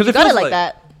 Because you got it like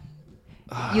that.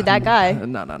 You that guy.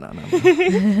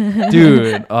 No.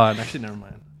 Dude, actually, never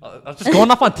mind. I was just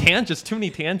going off on tangents, too many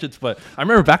tangents. But I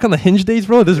remember back on the Hinge days,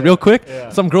 bro. This is real quick. Yeah.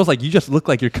 Some girls like, you just look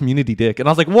like your community dick, and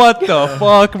I was like, what the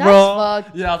fuck, bro?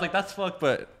 fucked. Yeah, I was like, that's fucked,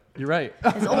 but you're right.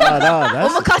 Nah,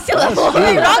 that's Omakase level.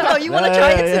 You're wrong though. You want to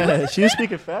try it? yeah. She was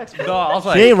speaking facts. Bro. No, I was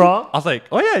like, She ain't wrong. I was like,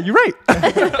 oh yeah, you're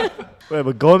right. Wait,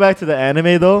 but going back to the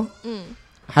anime though,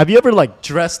 have you ever like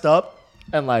dressed up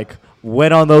and like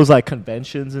went on those like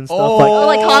conventions and stuff. Oh,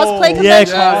 like cosplay yeah,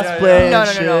 conventions? cosplay. No,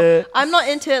 and no, no, no. shit. I'm not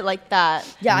into it like that.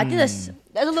 Yeah, I think that's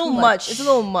That's a little Too much. much. It's a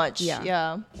little much. Yeah.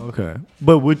 Yeah. Okay,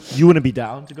 but would you wouldn't be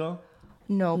down to go?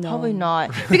 No, No. probably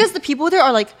not. Because the people there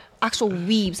are like actual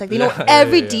weebs. Like they know Yeah,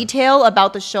 every yeah. detail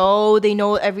about the show. They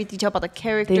know every detail about the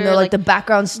character. they know like the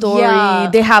background story. Yeah.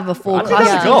 They have a full I think I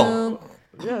should costume. go.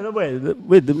 Yeah, no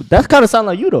wait, that kind of sound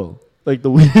like you though. Like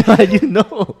the way like you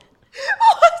know.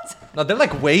 No, they're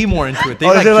like way more into it. They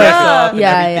Oh, like they're dress like- up. and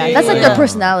Yeah, everything. yeah. That's like Yeah. their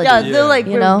personality. Yeah, they'll like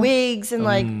You wear know? wigs and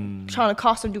like trying to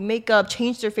costume, do makeup,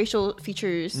 change their facial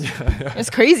features. It's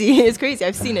crazy. It's crazy.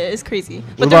 I've seen it. It's crazy.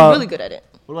 But they're about- really good at it.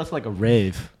 What about like a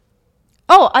rave?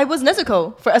 Oh, I was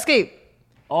Nezuko for Escape.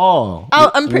 Oh,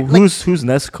 I'm who's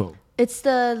Nesco? It's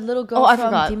the little girl Oh, I from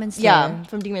forgot. Demon Slayer. Yeah,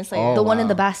 from Demon Slayer. Oh, The one in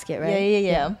the wow. basket, right? Yeah,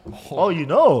 yeah, yeah. Oh, you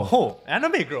know. Oh,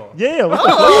 anime girl. Yeah, what the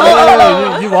fuck?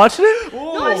 Yeah, you watching it?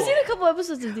 No, I've seen a couple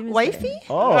episodes of Demon Slayer. Wifey?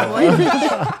 Oh,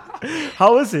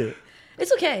 how is it?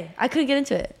 It's okay. I couldn't get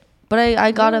into it, but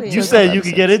I got up. Really? to You a said couple you could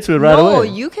episodes. get into it right No, away.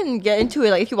 you can get into it.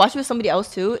 Like if you watch it with somebody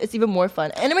else too, it's even more fun.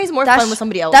 Anime is more That's fun with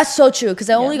somebody else. That's so true. Because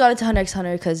I only Yeah. got into Hunter x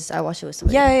Hunter because I watched it with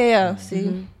somebody. yeah, yeah, yeah. See,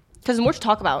 because there's more to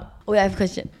talk about. Oh, yeah, I have a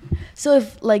question. So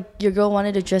if like your girl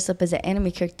wanted to dress up as an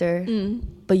anime character,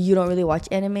 but you don't really watch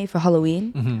anime for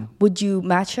Halloween, would you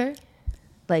match her?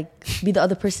 Like be the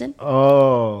other person?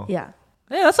 Oh, Yeah.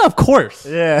 Yeah, that's of course.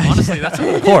 yeah. Honestly, that's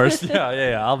of course.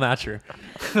 Yeah. I'll match her.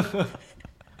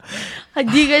 Like,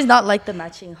 do you guys not like the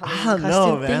matching I Halloween don't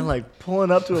costume know, man. thing? Like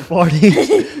pulling up to a party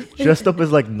dressed up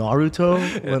as like Naruto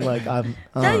when like I'm.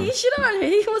 That, you should on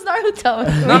He was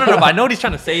Naruto. No. But I know what he's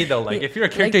trying to say though. Like, if you're a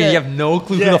character, the- you have no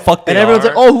clue Yeah. who the fuck they and everyone's are.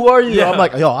 like, "Oh, who are you?" Yeah. I'm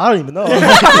like, "Yo, I don't even know."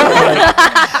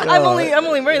 I'm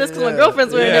only wearing this because my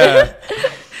girlfriend's wearing it. yeah.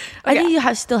 I think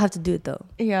you still have to do it though.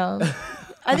 Yeah.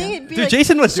 I think it'd be Dude, like,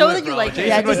 Jason would show do it, that you bro. like Jason it.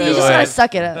 Yeah, would just, do you just it. gotta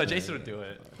suck it up. No, Jason would do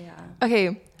it. Yeah.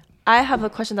 Okay, I have a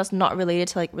question that's not related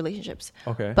to like relationships.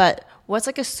 Okay. But what's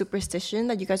like a superstition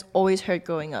that you guys always heard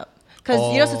growing up?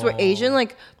 Because you know, since we're Asian,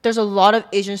 like there's a lot of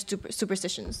Asian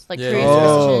superstitions, like Yeah. Korean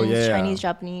Oh, superstitions, yeah. Chinese,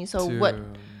 Japanese. So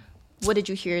what did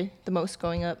you hear the most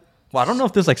growing up? Well, I don't know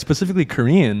if there's like specifically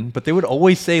Korean, but they would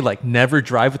always say like never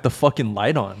drive with the fucking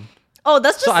light on. Oh,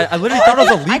 that's just So I literally thought it was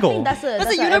I illegal. think that's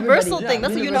a a universal everybody- thing.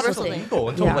 That's a universal thing. Illegal.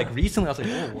 Until Yeah. like recently, I was like,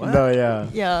 oh, what? No, yeah.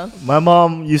 Yeah. My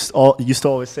mom used to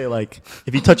always say like,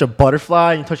 if you touch a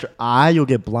butterfly and you touch your eye, you'll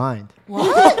get blind.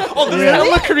 Oh, there's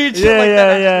hella Korean shit Yeah, like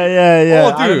yeah, that.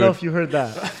 yeah. Oh, I don't know dude. if you heard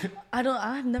that.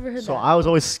 I've never heard So that. I was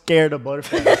always scared of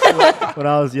butterflies when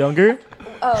I was younger.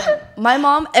 My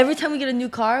mom, every time we get a new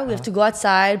car, we have to go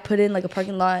outside, put in like a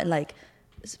parking lot, and like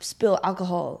spill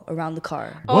alcohol around the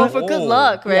car. Oh, What? for good Oh.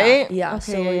 luck, right? Yeah.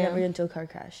 Okay, So we yeah. never get into a car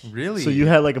crash. Really? So you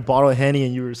had like a bottle of Henny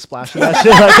and you were splashing that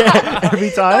shit like every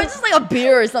Or time? it's just like a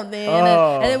beer or something,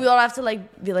 Oh. and then we all have to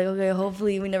like be like, okay,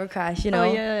 hopefully we never crash, you know.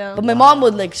 yeah, yeah. But my mom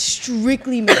would like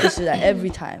strictly make us do that every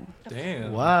time.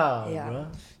 Damn. Wow. Yeah. Bro.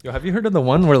 Yo, have you heard of the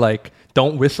one where like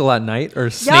don't whistle at night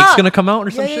or snake's Yeah. gonna come out or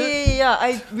Yeah, some yeah, shit? yeah.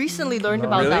 I recently learned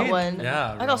about that Really? one.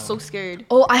 Yeah, I bro. got so scared.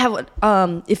 Oh, I have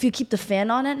one. If you keep the fan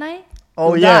on at night,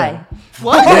 Oh, you'll yeah. die.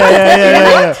 What?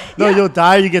 Yeah. No, you'll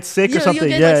die, you get sick or You'll something.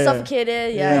 get yeah, like yeah.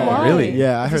 suffocated. Yeah. Yeah. Oh, really?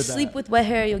 Yeah, I If you heard that. sleep with wet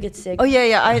hair, you'll get sick. Oh yeah,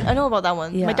 yeah. I know about that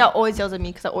one. Yeah. My dad always yells at me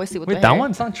because I always sleep with Wait, my that hair.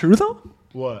 one's not true though?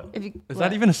 What? If you, Is what?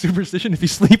 that even a superstition? If you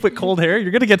sleep with cold hair,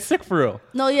 you're gonna get sick for real.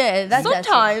 No, yeah, that's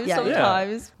Sometimes, yeah, yeah.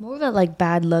 sometimes. More about like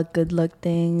bad luck, good luck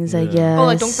things, I Yeah. guess. Oh,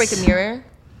 like don't break a mirror.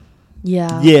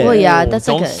 Yeah. Yeah. Well, yeah, that's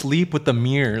Don't like a. sleep with the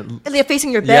mirror. Like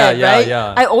facing your bed, Yeah, right?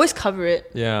 yeah. I always cover it.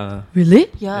 Yeah. Really?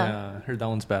 Yeah. I heard that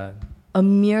one's bad. A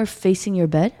mirror facing your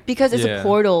bed? Because it's Yeah. a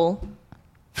portal.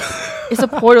 It's a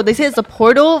portal. They say it's a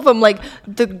portal from like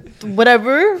the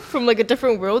whatever from like a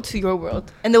different world to your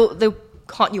world, and they'll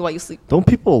haunt you while you sleep. Don't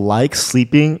people like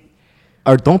sleeping?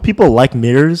 Or don't people like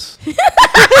mirrors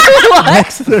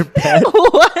next to their bed?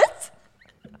 What?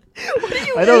 What do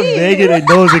you I know mean? Megan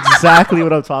knows exactly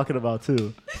what I'm talking about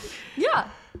too. Yeah.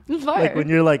 It's fire. Like when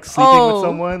you're like sleeping with Oh.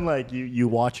 someone, like you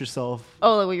watch yourself.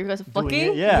 Oh, like when you guys are Doing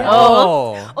fucking? it, yeah.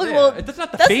 Oh. Okay, yeah. well, it doesn't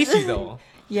have to that's- face you though.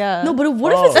 Yeah. no, but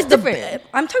what if Oh. it's like That's the different.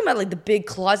 I'm talking about like the big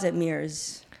closet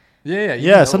mirrors. Yeah,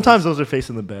 Yeah, sometimes those are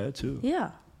facing the bed too.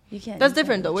 Yeah. You can't. That's you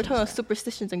different can't though. We're change talking about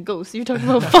superstitions and ghosts. You're talking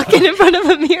about fucking in front of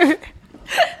a mirror.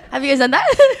 that. Have you guys done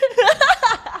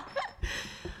that?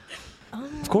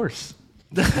 Of course.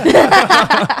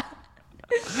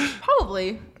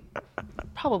 Probably.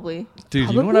 Probably. Dude,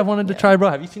 you know what I wanted to try, bro?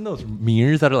 Have you seen those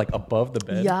mirrors that are like above the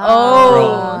bed? yeah. Oh.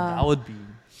 Bro, that would be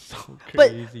so But-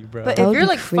 crazy, bro. But That if would you're be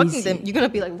like fucking crazy. them, you're gonna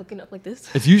be like looking up like this.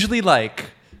 It's usually like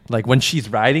Like when she's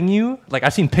riding you, like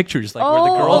I've seen pictures like where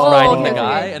the girl's Oh, riding the okay,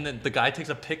 guy, okay. and then the guy takes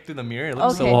a pic through the mirror. It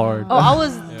looks Okay. so hard. Oh, I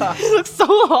was. It looks so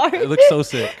hard. It looks so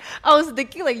sick. I was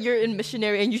thinking like you're in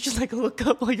missionary and you just like look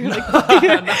up while you're like.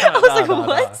 I was like,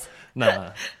 what?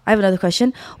 Nah. I have another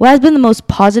question. What has been the most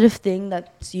positive thing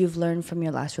that you've learned from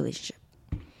your last relationship?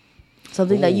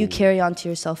 Something that you carry on to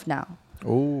yourself now.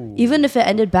 Oh. Even if it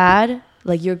ended bad,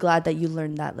 like you're glad that you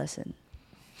learned that lesson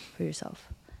for yourself.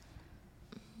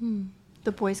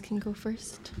 The boys can go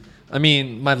first. I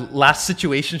mean, my last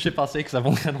situationship, I'll say, because I've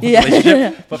only had one Yeah.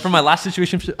 relationship. But from my last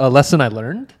situation, lesson I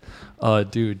learned,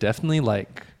 dude, definitely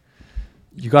like,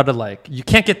 you gotta like, you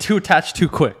can't get too attached too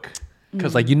quick,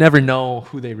 because like you never know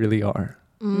who they really are,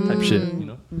 type shit, you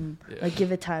know? Yeah. Like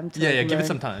give it time to Yeah, like, yeah, give it learn.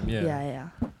 some time. Yeah. Yeah.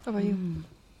 How about you?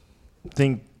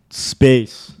 think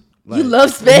space. You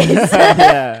love space.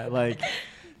 Yeah, like,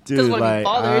 dude, Doesn't wanna be like,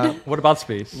 bothered. What about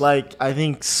space? like I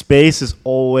think space is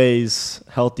always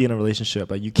healthy in a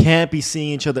relationship. Like you can't be seeing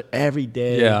each other every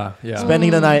day. Yeah, yeah. Spending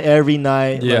the night every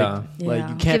night. Yeah. Like Yeah.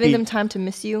 you can't Giving be. them time to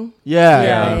miss you. Yeah,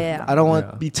 Yeah. like, Yeah. I don't want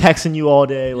Yeah. to be texting you all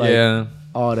day. Like yeah.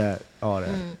 all that.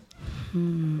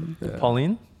 Yeah.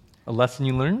 Pauline, a lesson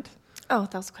you learned? Oh,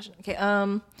 that was a question. Okay.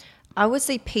 I would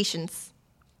say patience.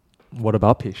 What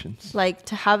about patience? Like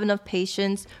to have enough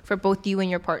patience for both you and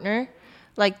your partner.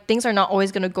 Like things are not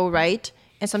always going to go right,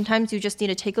 and sometimes you just need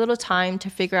to take a little time to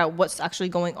figure out what's actually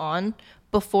going on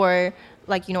before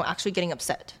like actually getting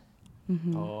upset.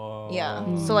 Oh. Yeah.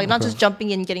 So like not just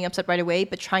jumping in and getting upset right away,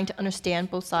 but trying to understand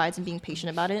both sides and being patient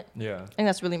about it. Yeah. I think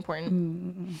that's really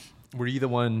important. Were you the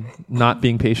one not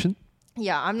being patient?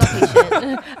 Yeah, I'm not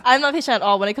patient. I'm not patient at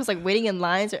all when it comes to, like waiting in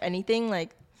lines or anything.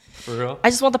 Like For real? I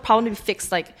just want the problem to be fixed.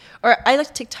 Like, or I like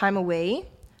to take time away,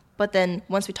 but then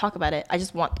once we talk about it, I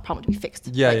just want the problem to be fixed.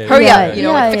 Yeah, Like, yeah, hurry yeah.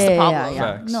 up, like, fix the problem. Yeah.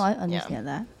 Facts. No, I understand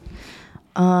that.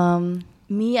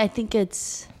 Me, I think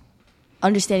it's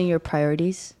understanding your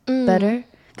priorities better.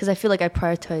 Because I feel like I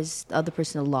prioritize the other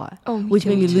person a lot, Oh, me which too,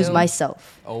 made me me lose too.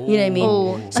 myself. You know what I mean?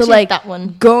 Oh, So actually, like that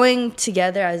one. going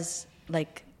together as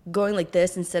like going like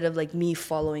this instead of like me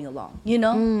following along. You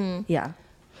know? Yeah,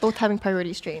 Both having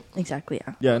priorities straight. exactly.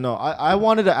 Yeah. Yeah, no, I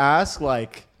wanted to ask,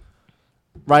 like,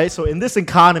 right? So in this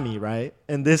economy, right?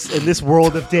 In this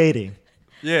world of dating,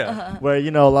 Yeah. where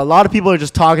a lot of people are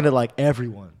just talking to like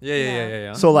everyone.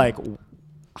 Yeah. So like,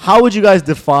 how would you guys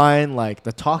define like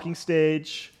the talking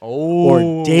stage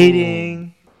or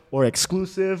dating or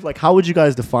exclusive? Like, how would you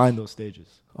guys define those stages?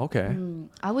 Okay.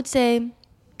 I would say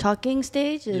talking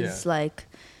stage is Yeah. like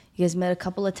you guys met a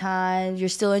couple of times, you're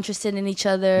still interested in each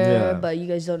other, Yeah. but you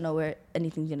guys don't know where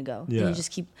anything's gonna go. And Yeah. you just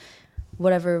keep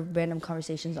whatever random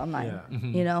conversations online. Yeah.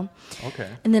 You know? Okay.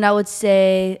 And then I would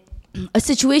say a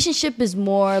situationship is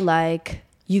more like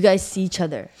you guys see each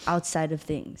other outside of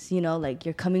things, like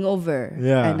you're coming over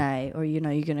Yeah. at night or you're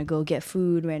gonna go get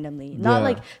food randomly. Not Yeah.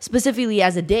 like specifically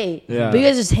as a date, Yeah. but you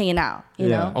guys are just hanging out, you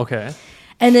Yeah. know? Okay.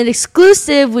 And then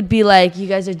exclusive would be like you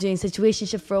guys are doing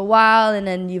situationship for a while, and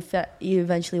then you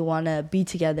eventually want to be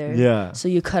together. Yeah. So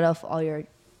you cut off all your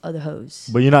other hoes.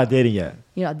 But you're not dating yet.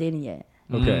 You're not dating yet,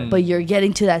 Okay. but you're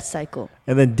getting to that cycle.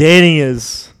 And then dating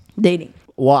is Dating.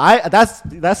 that's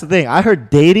the thing. I heard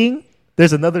dating.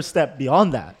 There's another step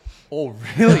beyond that. Oh,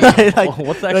 really? like, Oh,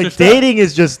 what's the extra like step? dating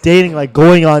is just dating, like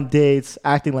going on dates,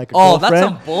 acting like a Oh, girlfriend. that's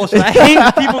some bullshit. I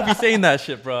hate people be saying that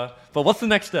shit, bro. But what's the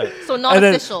next step? So not and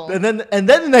then, official. And then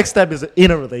the next step is in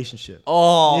a relationship.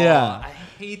 Oh, Yeah. I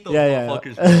hate those Yeah, yeah.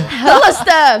 motherfuckers, bro. Hella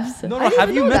steps. No, I didn't have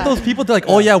even you know met that. those people? They're like,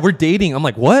 oh yeah, we're dating. I'm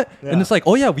like, what? Yeah. And it's like,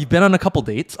 oh yeah, we've been on a couple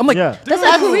dates. I'm like, Yeah. That's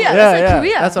like Korea. Yeah, That's like yeah.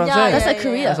 Korea. That's what I'm Yeah, saying. That's like yeah,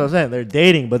 Korea. That's what I'm saying. They're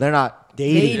dating, but they're not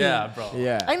dating. yeah, bro.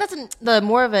 Yeah. I think that's the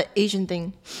more of an Asian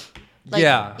thing. Like,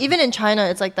 Yeah. Even in China,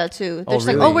 it's like that too. They're Oh, just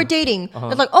like, really? oh, we're dating.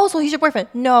 It's like, oh, so he's your boyfriend?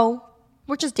 No,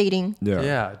 we're just dating. Yeah.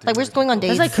 Yeah, dude. Like we're just going on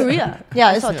dates. That's like Korea. yeah,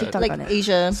 I it's saw TikTok like on it.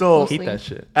 Asia. So- mostly. hate that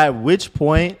shit. At which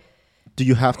point do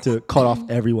you have to cut off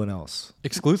everyone else?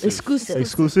 Exclusive. Exclusive.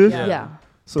 Exclusive? Yeah.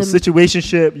 So The-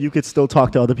 situationship, you could still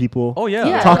talk to other people. Oh yeah.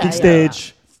 Yeah. Talking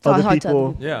stage, other Talk to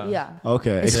people. Yeah. Yeah.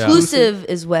 Okay. Exclusive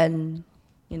is when,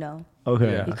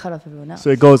 Okay. Yeah. you cut off everyone else. So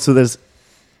it goes. So there's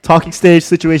talking stage,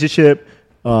 situationship,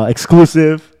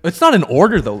 exclusive. It's not in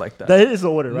order though, like that. That is the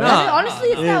order, right? Nah. Honestly,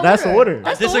 it's Yeah, not that's the order. I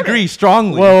That's the disagree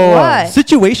strongly. Whoa, whoa, whoa. Why?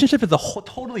 Situationship is a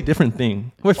totally different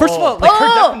thing. Wait, first of all, like her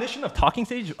Oh. definition of talking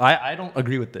stage, I don't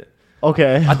agree with it.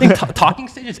 Okay. I think talking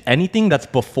stage is anything that's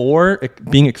before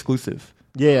being exclusive,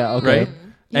 yeah. Okay. right?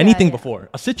 Yeah, Anything yeah. before.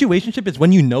 A situationship is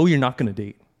when you know you're not gonna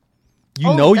date. You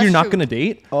Oh, know that's you're not true. gonna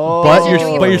date, Oh. but You're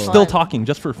doing it you're for still fun. talking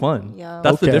just for fun. Yeah.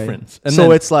 That's the Okay. difference. And so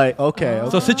then, it's like okay.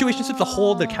 so situationships a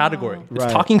whole other category. It's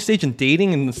Right. talking stage and dating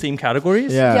in the same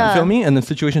categories. Yeah. You Yeah. feel me? And then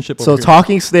situationship. So over here.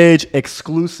 talking stage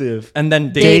exclusive. and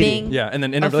then Dating. Yeah, and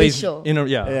then in a Official. relationship.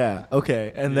 Yeah. Okay.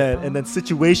 And then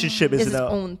situationship is It's its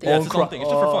own thing. Yeah, it's its own thing. It's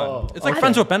just for fun. It's like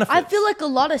friends with benefits. I feel like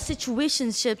a lot of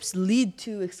situationships lead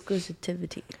to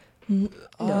exclusivity.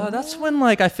 That's when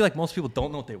like I feel like most people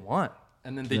don't know what they want,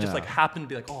 and then they just Yeah. like happen to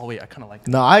be like, oh wait, I kind of like.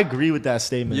 No, I agree with that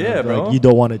statement. Yeah, of, bro. Like, you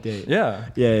don't want to date. Yeah.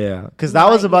 Yeah. Because that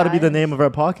was Right, about to be the guys. name of our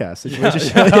podcast.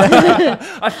 Situationship.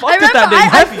 I fucked I with remember that name I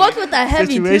heavy. fucked with that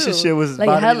heavy too. Situationship was like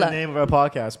about to be hella. the name of our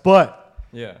podcast. But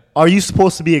Yeah. are you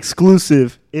supposed to be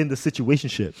exclusive in the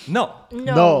situationship? No. No.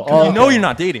 You Oh, know okay. you're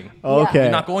not dating. Okay.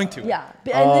 You're not going to. Yeah,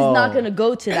 and it's not Oh. gonna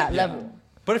go to that level.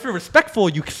 But if you're respectful,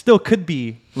 you still could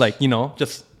be like,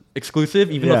 just exclusive,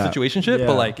 even Yeah. though situationship. Yeah.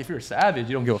 But like, if you're a savage,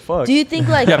 you don't give a fuck. Do you think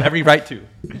like you have every right to.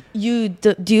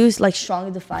 do you like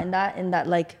strongly define that in that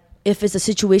like if it's a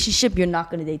situationship, you're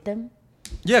not gonna date them?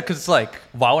 Yeah, because it's like,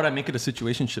 why would I make it a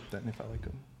situationship then if I like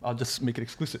them? I'll just make it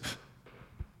exclusive.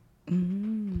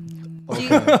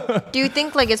 Do you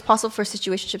think like it's possible for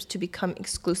situationships to become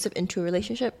exclusive into a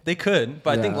relationship? They could,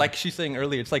 but I think Yeah. like she's saying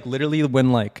earlier, it's like literally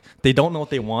when like they don't know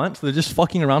what they want, so they're just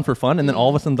fucking around for fun, and then all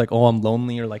of a sudden like, oh, I'm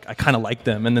lonely, or like I kind of like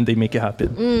them, and then they make it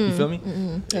happen. You feel me?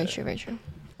 Very true, very true.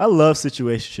 I love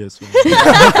situationships. Man.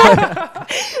 I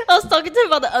was talking to him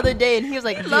about the other day, and he was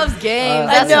like, Loves games.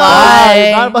 I That's know. why.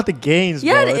 It's not about the games,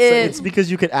 Yeah, bro. it It's, is. it's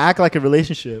because you can act like a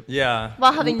relationship Yeah.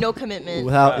 While having no commitment.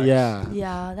 without, Facts. yeah,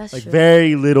 Yeah, that's like true.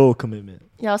 very little commitment.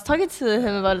 Yeah, I was talking to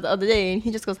him about it the other day, and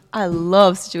he just goes, "I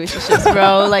love situationships,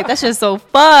 bro. Like that's just so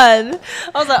fun."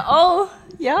 I was like, "Oh,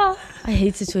 yeah." I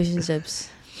hate situationships.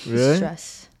 Really?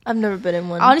 Stress. I've never been in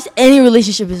one. Honestly, any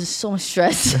relationship is so much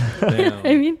stress. Damn.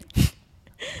 I mean,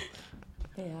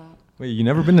 yeah. Wait, you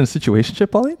never been in a situationship,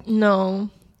 Polly? No.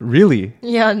 Really?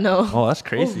 Yeah, no. Oh, that's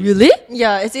crazy. Really?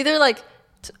 Yeah, it's either like,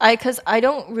 because I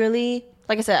don't really,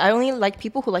 like I said, I only like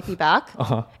people who like me back,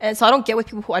 Uh-huh. and so I don't get with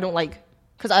people who I don't like,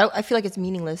 because I feel like it's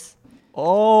meaningless.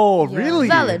 Oh, Yeah. really?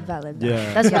 Valid.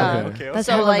 Yeah. That's Yeah. valid. Okay, That's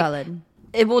So, hella like, valid.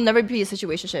 It will never be a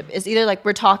situationship. It's either like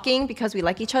we're talking because we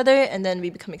like each other, and then we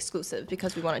become exclusive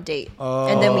because we want to date,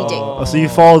 and then we date. Oh, so you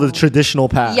follow the traditional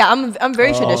path. Yeah, I'm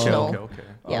very traditional. Okay, okay.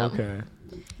 Yeah. Okay.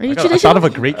 Are you I thought traditional? of a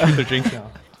great truth or drink now.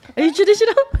 Are you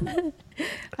traditional?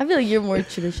 I feel like you're more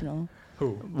traditional,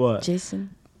 Who? What?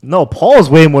 Jason. No, Paul's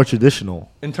way more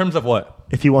traditional. In terms of what?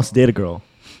 If he wants to date a girl.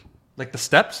 Like the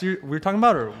steps we're talking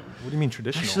about, or what do you mean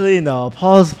traditional? Actually, no.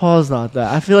 Paul's not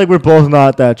that. I feel like we're both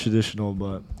not that traditional.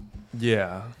 But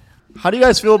yeah. how do you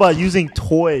guys feel about using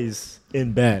toys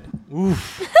in bed?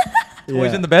 Oof. Yeah.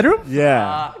 Toys in the bedroom?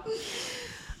 Yeah.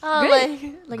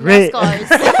 Like Great. NASCARs.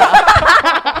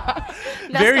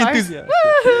 Very NASCARs. enthusiastic.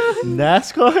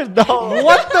 NASCAR? No.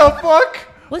 What the fuck?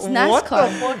 What's What the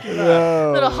NASCAR? fuck is that?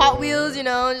 No. Little Hot Wheels, you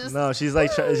know, just No, she's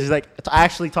like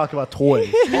actually talking about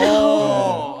toys.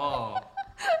 Oh,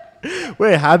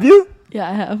 Wait, have you? Yeah,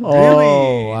 I have. Oh,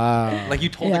 Really? wow. like you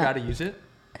told the Yeah. guy to use it?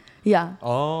 Yeah.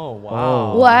 Oh,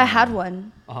 wow. Well, I had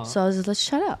one, Uh-huh. so I was like, let's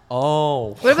try it out.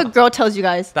 Oh, what if a girl tells you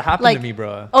guys? that happened like, to me,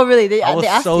 bro. Oh, really? They I was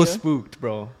asked so you. spooked,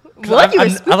 bro. 'Cause What? You were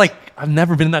spooked? I've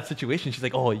never been in that situation. She's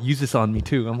like, oh, use this on me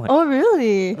too. I'm like, Oh,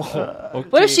 really? okay.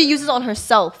 What if she uses it on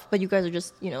herself, but you guys are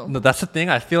just, No, that's the thing.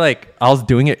 I feel like I was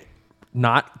doing it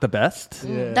not the best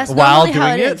Yeah. That's while normally how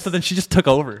doing it it. is. So then she just took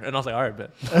over, and I was like, all right,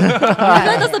 bet.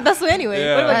 that's the best way anyway.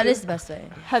 Yeah. What about That you? is the best way.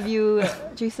 Have you,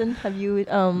 Jason? Have you?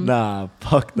 Nah,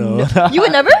 fuck no. You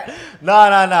would never? No.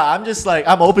 I'm just like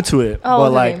I'm open to it, Oh,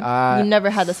 but okay. like you never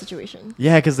had the situation.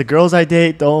 yeah, because the girls I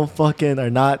date don't fucking are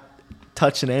not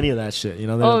touching any of that shit. You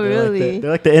know? Oh, They're really?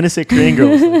 they're like the innocent Korean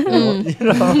girls. Like, you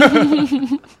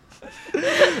know?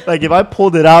 Like if I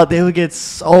pulled it out, they would get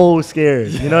so scared.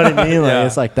 You know what I mean? Like Yeah.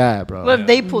 it's like that, bro. What if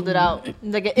they pulled it out,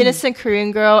 like an innocent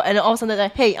Korean girl, and all of a sudden they're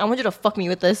like, "Hey, I want you to fuck me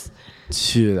with this."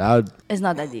 Shit, I would. It's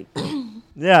not that deep.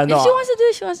 Yeah, no. If she wants to do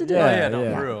it, she wants to do Oh, Yeah, it. yeah, no,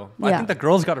 yeah. for real. Yeah. I think the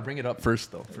girls got to bring it up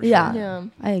first, though. For Yeah. Sure. Yeah.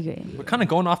 I agree. But kind of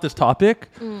going off this topic,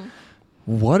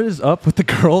 what is up with the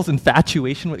girls'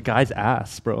 infatuation with guys'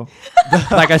 ass, bro?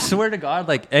 Like, I swear to God,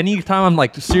 like, anytime I'm,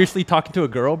 like, seriously talking to a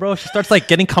girl, bro, she starts, like,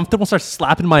 getting comfortable, starts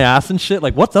slapping my ass and shit.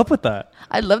 Like, what's up with that?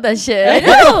 I love that shit. I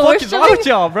What know, the we're fuck is wrong with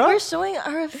y'all, bro? We're showing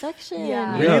our affection.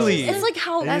 Yeah. Really? It's like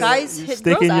how Yeah. guys You hit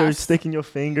sticking girls' your ass. sticking your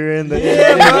finger in the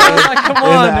Yeah, bro. Like, come in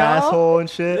on the now. asshole and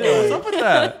shit. Yeah, what's up with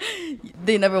that?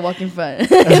 They never walk in front.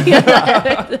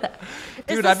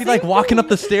 Dude, the I'd be, like, same walking thing. up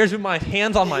the stairs with my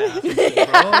hands on my ass and shit, bro.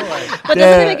 Like, But Yeah.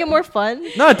 doesn't it make it more fun?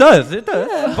 no, it does. It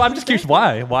does. But I'm just curious,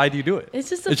 why? Why do you do it? It's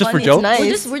just It's just for funny. jokes?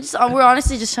 nice. We're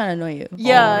honestly just trying to annoy you.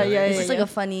 Yeah, Oh, yeah, It's yeah. just like yeah. a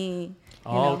funny.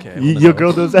 Oh, know? okay. Your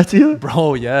girl does that to you?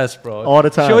 Bro, yes, bro. All the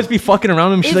time. She always be fucking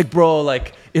around him. She's If- like, bro,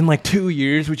 like in like 2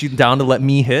 years, would you down to let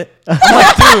me hit? I'm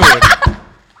like, dude.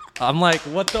 I'm like,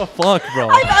 what the fuck, bro?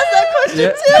 I asked that question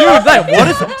Yeah. too. Dude, like, what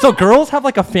is? So girls have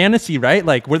like a fantasy, right?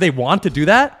 Like where they want to do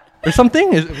that or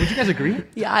something. Would you guys agree?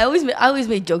 Yeah, I always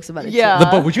made jokes about it. Yeah. too.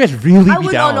 But would you guys really I be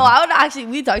would. down? No, I would actually.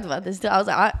 We talked about this too. I was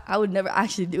like, I would never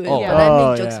actually do it. Oh. But I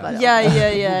Oh, made jokes yeah. about it.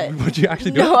 Yeah. Would you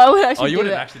actually do No, it? I would actually Oh, you do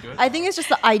wouldn't it. actually do it? I think it's just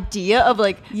the idea of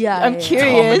like, Yeah, I'm yeah.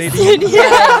 curious. Dominating.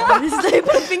 yeah. This is like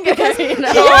put a finger. You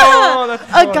know? Oh, that's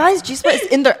A guy's G-spot is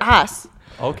in their ass.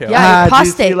 Okay. Yeah. Dude,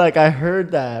 prostate. see, like I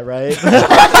heard that, right?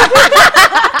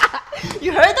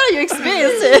 You heard that? You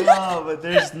experienced it. No, but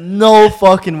there's no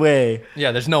fucking way.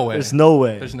 Yeah. There's no way. There's no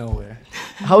way. There's no way.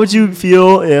 How would you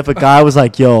feel if a guy was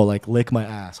like, "Yo, like lick my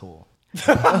asshole"?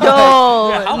 No,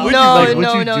 how would you, no, like, would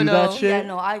no, you no, do no. that shit? Yeah,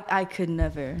 no, I could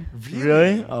never.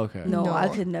 Really? Okay. No, No. I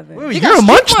could never. Wait, They you're a got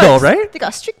munch streak though, marks. right? They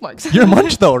got streak marks. You're a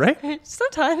munch though, right?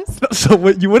 Sometimes. So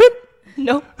what? You wouldn't?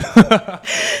 No.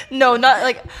 No, not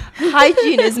like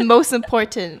hygiene is most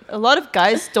important. A lot of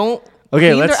guys don't.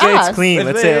 Okay, clean let's their say ass. it's clean. Let's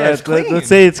Let's say say it's clean. let's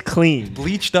say it's clean.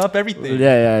 Bleached up everything.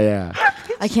 Yeah.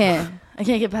 I can't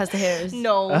get past the hairs.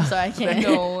 No. I'm sorry, I can't.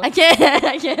 No. I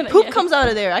can't. Poop comes out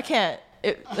of there. I can't.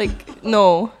 Like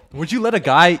no. Would you let a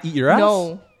guy eat your ass?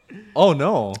 No. Oh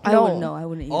no. I No. wouldn't know. I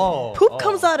wouldn't. Eat Oh. Poop oh.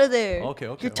 comes out of there. Okay,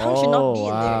 okay. Your tongue should not be Oh,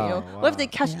 in there. You know. wow, What if they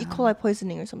catch Yeah. E. coli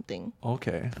poisoning or something?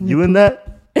 Okay. You in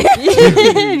that? Have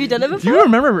you done it Do before? you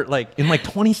remember, like in like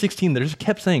 2016, they just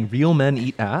kept saying real men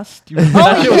eat ass? Do you remember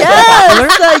that Oh shit was so popular?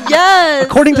 yes, yes.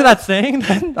 According to that saying,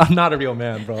 then I'm not a real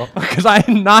man, bro. Because I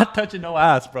am not touching no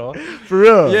ass, bro. For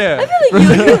real? Yeah. I feel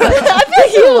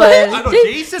like you would. I know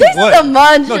Jason Jason's would. a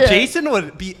munch. No, Jason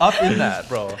would be up in that,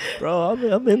 bro. Bro,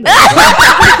 I'm in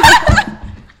that.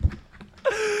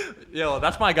 Yo,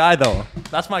 that's my guy, though.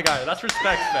 That's my guy. That's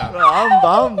respect, man.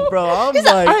 I'm like,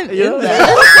 I'm you know, in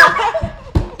that.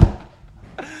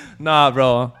 Nah,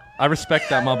 bro. I respect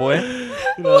that, my boy.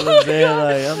 you know what I'm saying?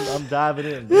 Like, I'm diving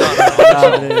in.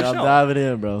 I'm diving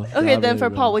in, bro. Okay, Diving then in, for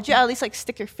bro. Paul, would you at least like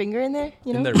stick your finger in there?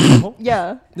 You know? In their real hole?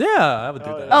 Yeah. Yeah, I would do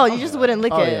that. Oh, you just wouldn't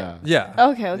lick Oh, it. yeah. Yeah.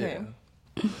 Okay.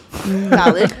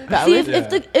 Valid. See,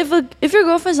 Valid. if your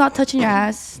girlfriend's not touching your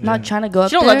ass, not trying to go up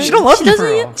She don't there, love you. She don't love she you, doesn't.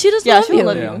 for real. She doesn't Yeah, love she don't you.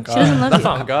 love Yeah, you. on She doesn't God. love That's you.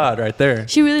 on God right there.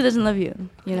 She really doesn't love you.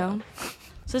 You know.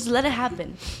 So just let it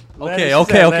happen. Okay.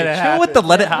 She said let it Chill with the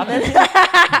let it happen.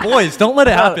 Boys, don't let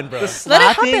it happen, bro. The Let it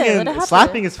slapping happen, and let it happen.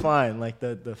 slapping is fine. Like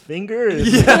the finger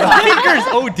is. Yeah, the finger's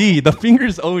OD. The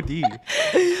finger's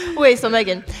OD. Wait, so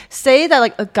Megan, say that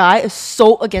like a guy is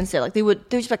so against it, like they would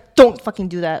just be like, don't fucking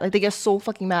do that. Like they get so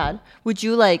fucking mad. Would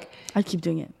you like? I'd keep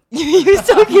doing it. You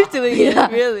still keep doing Yeah.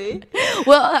 it, really?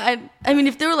 Well, I mean,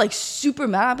 if they were like super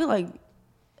mad, I'd be like,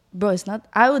 bro, it's not.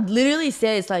 I would literally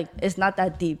say it's not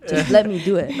that deep. Just let me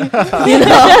do it. You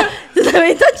know, just let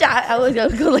me touch it. I was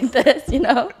gonna go like this. You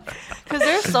know. Because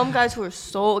there's some guys who are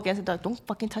so against it, like don't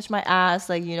fucking touch my ass,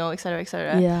 like you know, etc.,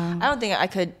 etc. Yeah. I don't think I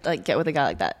could like get with a guy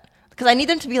like that because I need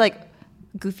them to be like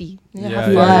goofy. You know, Yeah,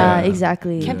 have yeah, fun. Yeah, yeah.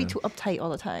 exactly. Can't be too uptight all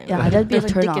the time. Yeah, that'd be a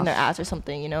There's, turn like dick in off. their ass or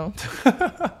something, you know.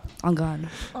 On God.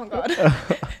 Oh God.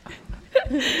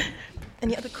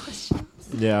 Any other questions?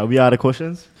 Yeah, we out of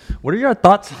questions. What are your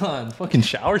thoughts on fucking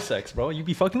shower sex, bro? You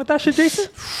be fucking with that shit, Jason?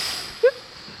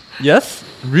 Yes?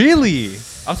 Really?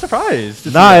 I'm surprised. to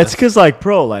see Nah, that. it's cause like,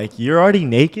 bro, like you're already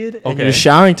naked and Okay. you're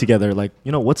showering together. Like,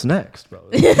 you know what's next, bro?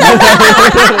 You know what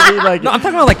I mean? Like, No, I'm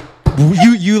talking about like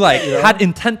you like had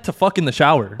intent to fuck in the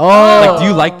shower. oh, Like, do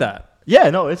you like that? yeah,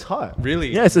 no, it's hot. Really?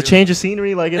 Yeah, it's a Really? change of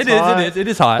scenery. Like, it's hot. It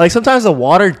is hot. Like sometimes the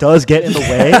water does get in the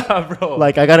way. yeah, bro.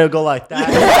 Like I gotta go like that.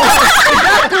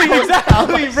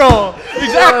 exactly, bro. Exactly.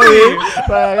 Exactly.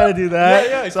 So I gotta do that.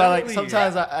 Yeah, yeah, So I like exactly.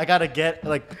 sometimes I gotta get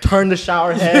like turn the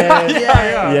shower head.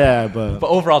 yeah. Yeah, but But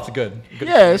overall, it's good. Good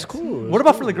yeah, it's experience. cool. What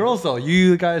about for the girls though?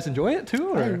 You guys enjoy it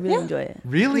too, I or really enjoy it.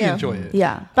 really Yeah. enjoy it?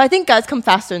 Yeah. But I think guys come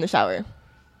faster in the shower,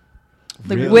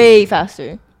 like Really? way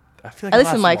faster. I feel like At it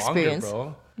least in lasts my longer, experience.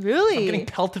 bro. Really? I'm getting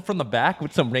pelted from the back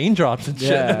with some raindrops and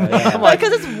shit. Yeah, yeah. I'm like,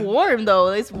 because it's warm though.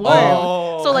 It's warm.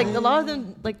 Oh. So like a lot of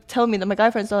them like tell me that my guy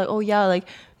friends are like, oh yeah, like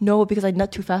no, because I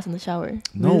nut too fast in the shower.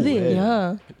 No Really? way.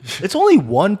 Yeah. It's only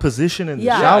one position in the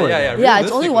Yeah. shower. Yeah,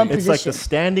 it's only one It's like the position.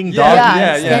 standing Yeah, dog. yeah,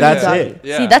 it's yeah, standing that's doggy. it.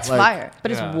 Yeah. See, that's Like- fire.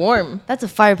 But Yeah. it's warm. That's a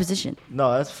fire position.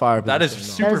 No, that's fire. That is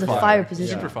position, no. super is a fire. fire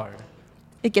position. Super fire.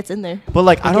 It gets in there. But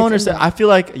like I gets don't in understand. there. I feel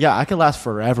like I can last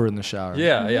forever in the shower.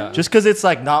 Yeah, yeah. Just because it's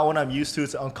like not what I'm used to.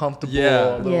 It's uncomfortable.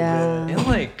 Yeah. a little Yeah. bit. And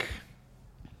like,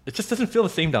 it just doesn't feel the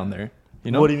same down there. You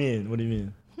know? What do you mean? What do you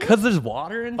mean? Because there's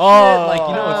water and shit. Oh, Like,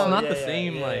 you know, oh, it's not yeah, the yeah,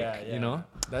 same, yeah, like, yeah, yeah. you know?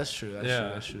 That's true. That's Yeah. true.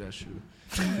 That's true. That's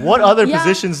true. What other Yeah.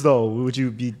 positions though would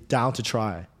you be down to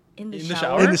try? In the In the shower.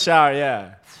 shower? In the shower,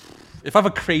 yeah. If I have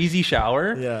a crazy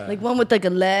shower, Yeah. Like one with like a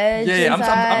ledge. yeah, I'm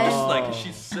inside. just like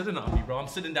she's sitting on me, bro. I'm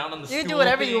sitting down on the You can stool do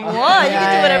whatever you thing. want. You Yeah,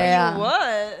 can do whatever yeah, you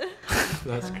want.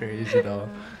 That's crazy though.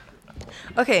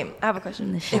 Okay, I have a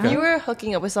question. If you were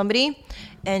hooking up with somebody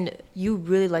and you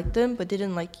really liked them but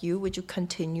didn't like you, would you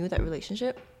continue that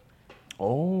relationship?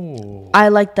 Oh. I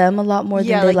like them a lot more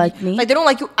than they like me. Like they don't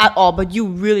like you at all, but you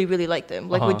really, really like them.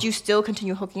 Like, would Uh-huh. you still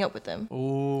continue hooking up with them?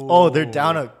 Oh, they're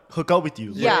down to hook up with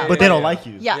you. Yeah. But they don't Yeah. like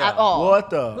you. Yeah, at all.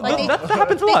 What the? Like they, that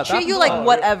happens a they lot. That treat you happens a like lot.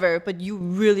 whatever, but you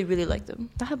really, really like them.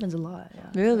 that happens a lot.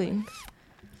 Yeah. Really?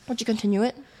 Would you continue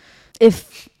it?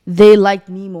 If they like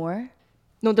me more,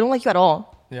 No, they don't like you at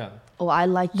all. Yeah. oh, I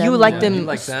like them. You like more. them. You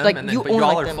like them, like, and then, you but only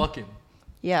y'all like are them. fucking.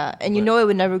 Yeah, and you But- know it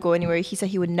would never go anywhere. He said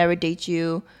he would never date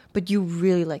you, but you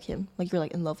really like him. Like you're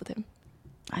like in love with him.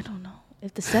 I don't know.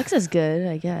 If the sex is good,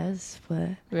 I guess. But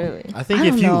Really? I think I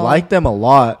if don't you know. like them a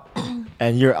lot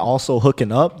and you're also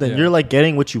hooking up, then Yeah. you're like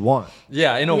getting what you want.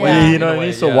 Yeah, in a Yeah. way. You in know a what I way,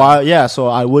 mean? So yeah. why? Yeah. So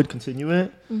I would continue it,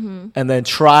 and then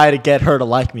try to get her to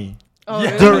like me Oh,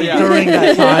 Yeah. really? during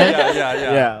that time.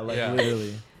 Yeah, Like yeah.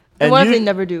 literally. And And what if you, they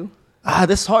never do?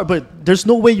 this is hard, but there's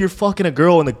no way you're fucking a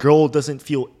girl and the girl doesn't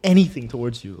feel anything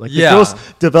towards you. Like Yeah. the girl's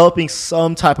developing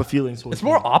some type of feelings towards It's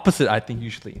more you. opposite, I think,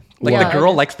 usually. Like Yeah. the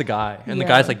girl likes the guy, and the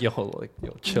Yeah. guy's like, yo,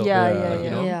 chill. Yeah, Yeah. yeah, Like, yeah. you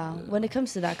know? yeah, when it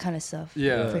comes to that kind of stuff,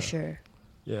 Yeah. for sure.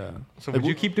 Yeah. So would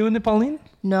you keep doing it, Pauline?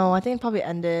 No, I think I'd probably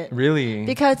end it. Really?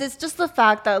 Because it's just the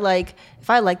fact that like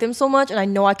if I like them so much and I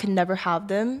know I could never have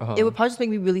them, Uh-huh. it would probably just make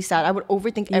me really sad. I would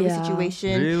overthink every Yeah.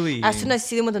 situation. Really? As soon as I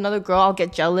see them with another girl, I'll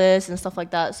get jealous and stuff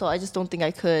like that. So I just don't think I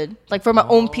could. Like for my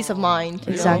own peace of mind. you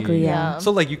know? Exactly, yeah.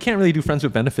 So like you can't really do friends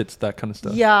with benefits, that kind of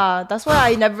stuff. Yeah, that's why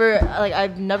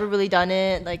I've never really done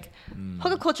it. Like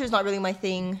hookup culture is not really my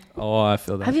thing. Oh, I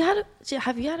feel that. Have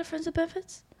you had a friends with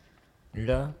benefits?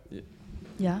 Yeah.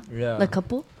 Yeah. Yeah. Like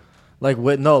couple? Like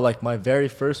what? No, like my very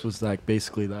first was like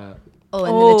basically that. Oh,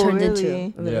 and Oh, then it turned really?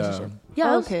 into a Yeah. relationship. Yeah.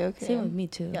 Oh, it was- okay. Same with me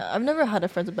too. Yeah, I've never had a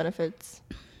friends with benefits.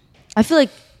 I feel like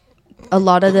a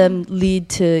lot of them lead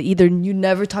to either you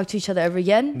never talk to each other ever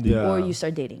again, Yeah. or you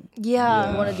start dating.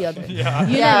 Yeah. One or the other. Yeah.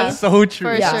 You know Yeah. what I mean? So true.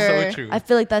 For yeah. sure. So true. I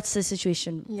feel like that's the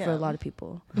situation for Yeah. a lot of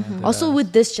people. Mm-hmm. Also,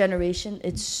 with this generation,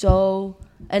 it's so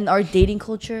and our dating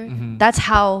culture. Mm-hmm. That's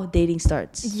how dating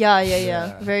starts.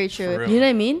 Yeah. Very true. real. You know what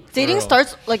I mean? Dating real.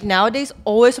 starts like nowadays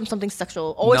always from something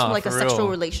sexual, always Nah, from like a for sexual real.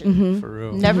 relation. For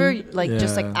real. Never like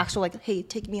just like Yeah. actual like, hey,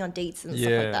 take me on dates and stuff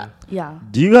like Yeah. that. Yeah.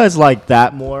 Do you guys like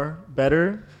that more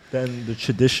better than the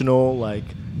traditional like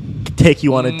take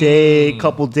you on a date,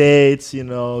 couple dates, you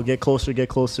know, get closer,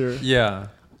 Yeah.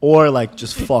 or like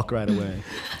just fuck right away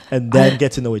and then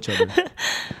get to know each other?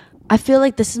 I feel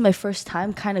like this is my first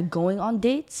time kind of going on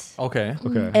dates, Okay.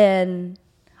 Okay. and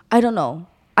I don't know.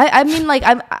 I mean, like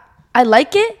I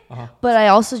like it, Uh-huh. but I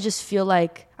also just feel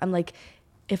like I'm like,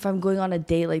 if I'm going on a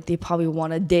date, like they probably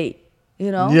want a date,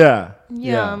 you know? Yeah.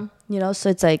 Yeah. You know, so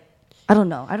it's like, I don't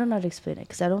know. I don't know how to explain it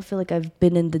because I don't feel like I've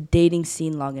been in the dating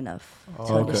scene long enough to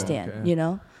okay, understand, okay. you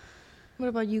know? What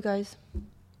about you guys?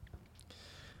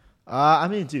 I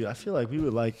mean, dude, I feel like we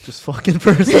would like just fucking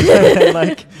person. And,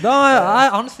 like No, I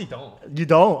honestly don't. you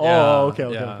don't. Oh,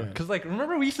 okay. Because like,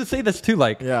 remember we used to say this too.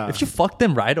 Like, Yeah. if you fuck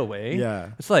them right away, Yeah.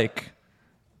 it's like,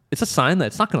 it's a sign that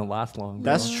it's not gonna last long.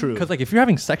 That's true. Because like, if you're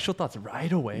having sexual thoughts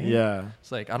right away, Yeah. it's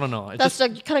like I don't know. It's That's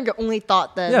just like kind of your only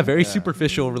thought then. yeah, very Yeah.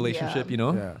 superficial relationship. You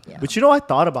know. Yeah. Yeah. But you know, I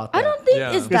thought about that. I don't think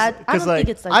Yeah. it's that. I don't like, think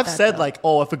it's like I've that, said though. like,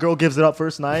 oh, if a girl gives it up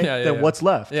first night, Yeah, yeah, then yeah. what's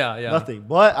left? Yeah, yeah. Nothing.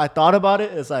 But I thought about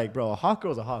it. It's like, bro, a hot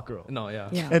girl's a hot girl. No, yeah.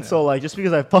 Yeah. And so like, just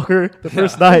because I fuck her the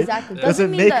first night Exactly. doesn't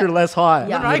Doesn't mean make that- her less hot.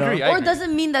 Yeah. No, I you know? agree. or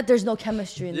doesn't mean that there's no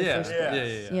chemistry in the Yeah. first Yeah.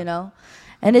 place, Yeah, yeah. you know?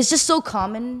 And it's just so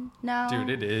common now.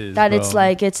 Dude, it is. That it's bro.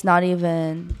 like, it's not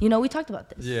even, you know, we talked about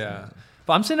this. Yeah.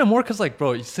 But I'm saying it more because like,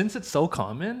 bro, since it's so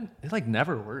common, it like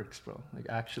never works, bro. Like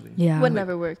actually. Yeah. Would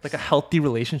never work. Like a healthy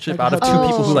relationship Like out of a two healthy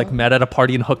people who like met at a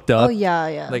party and hooked Oh up.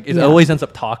 yeah. Like it Yeah. always ends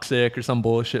up toxic or some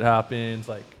bullshit happens.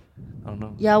 Like I don't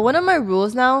know. Yeah, one of my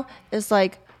rules now is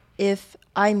like if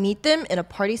I meet them in a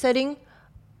party setting,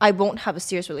 I won't have a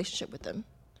serious relationship with them.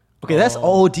 Okay, that's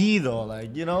OD though.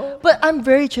 Like, you know. But I'm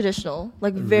very traditional,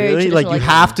 like very Really? traditional. Like you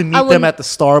have to meet I them would- at the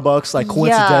Starbucks, like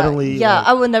coincidentally. Yeah, like-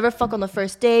 I would never fuck on the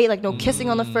first date. Like no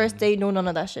kissing on the first date. No, none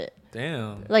of that shit.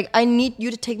 Damn. Like I need you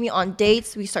to take me on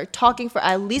dates. We start talking for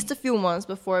at least a few months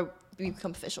before we become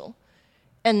official,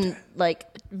 and like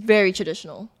very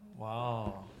traditional.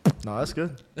 Wow. No, that's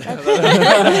good. No,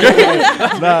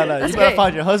 you better great.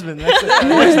 find your husband.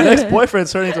 Next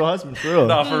boyfriend's turning into a husband for real.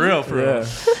 No, for real, for real. Yeah.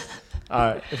 All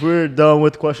right. If we're done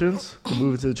with questions, we'll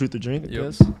move into the truth or drink, I Yep.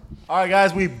 guess. All right,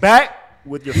 guys, we back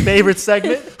with your favorite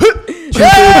segment.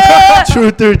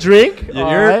 Truth or drink?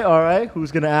 Yeah, All right.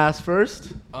 Who's gonna ask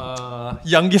first?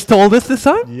 Youngest to oldest this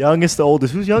time? Youngest to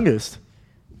oldest. Who's youngest?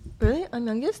 Really? I'm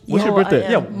youngest? What's your Oh, I birthday?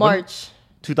 am. Yeah, when- March.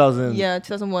 2000. Yeah,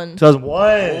 2001.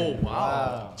 2001.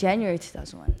 Wow. January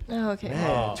 2001. Oh, okay.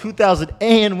 Man,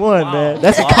 2001, man.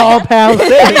 That's a Wow. compound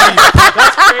sentence.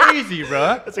 That's crazy,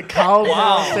 bro. That's a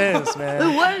compound sentence, Wait,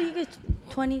 man. what are you guys?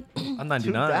 20? I'm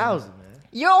 99. 2000, man.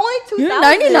 You're only 2000. You're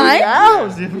 99?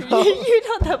 2000, bro. You're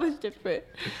not that much different.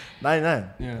 99.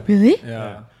 Yeah. Really?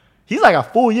 Yeah. He's like a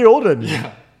full year older than me.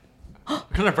 Yeah.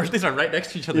 Because our birthdays are right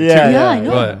next to each other, Yeah, too. Yeah, I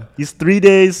know. But, He's 3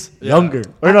 days Yeah. younger.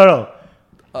 Or no.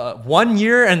 1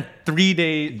 year and 3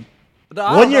 days.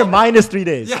 1 year minus 3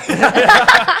 days.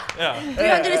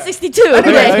 362. Okay,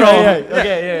 Okay.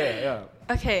 okay, yeah.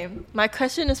 Okay, my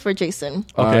question is for Jason.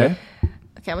 Okay.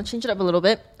 Okay, I'm gonna change it up a little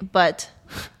bit, but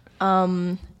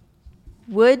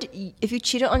if you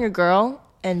cheated on your girl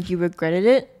and you regretted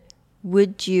it,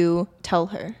 would you tell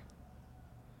her?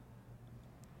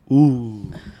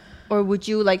 Ooh. Or would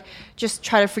you like just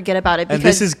try to forget about it? And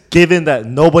this is given that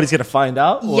nobody's gonna find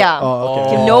out? Or- Yeah. Oh,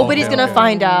 okay. Okay, nobody's okay, gonna okay.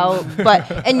 find out,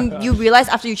 and you realize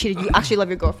after you cheated, you actually love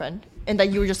your girlfriend, and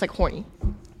that you were just like horny,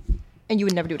 and you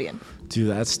would never do it again. Dude,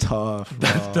 that's tough.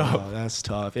 That's tough. That's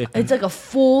tough. It's like a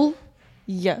full.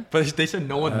 Yeah, But they said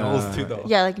no one knows, too, though.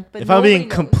 yeah. Like, but If I'm being nobody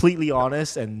knows. completely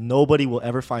honest and nobody will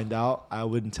ever find out, I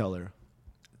wouldn't tell her.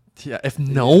 Yeah, if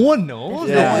no one knows,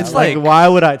 Yeah, it's like, why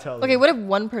would I tell her? Okay, what if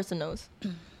one person knows?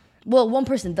 Well, one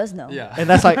person does know. yeah. And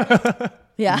that's like,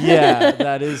 Yeah. yeah,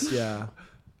 that is, yeah.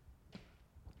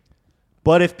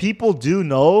 But if people do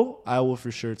know, I will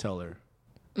for sure tell her.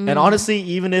 And honestly,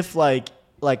 even if like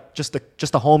just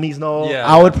the homies know, Yeah.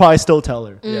 I would probably still tell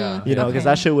her. Yeah. You know, because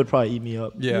Okay. that shit would probably eat me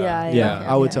up. Yeah. Yeah,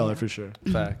 I would yeah, tell yeah. her for sure.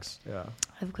 Facts. Yeah. I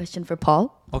have a question for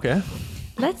Paul. Okay.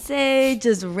 Let's say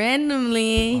just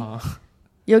randomly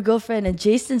your girlfriend and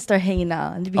Jason start hanging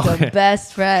out and they become Okay.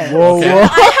 best friends. Whoa, Okay. whoa.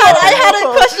 I had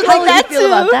a question How like would you that feel too.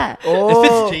 about that? Oh.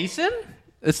 If it's Jason,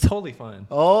 it's totally fine.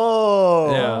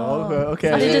 Oh. Yeah. Okay.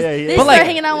 They Yeah, just yeah, they yeah. But, start like-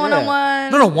 hanging out one on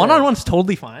one. No, one-on-one's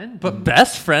totally fine. But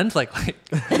best friends, like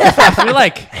if you're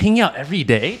like hanging out every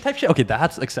day type shit, okay,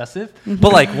 that's excessive.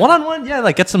 But like one-on-one, yeah,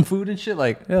 like get some food and shit,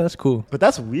 like, yeah, that's cool. But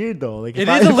that's weird though. Like It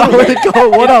if is a if little were to weird. go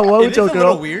one on one It with your is a girl.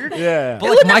 little weird. Yeah. But It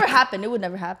like would my never happen. It would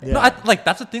never happen. Yeah. No, like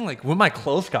that's the thing. Like with my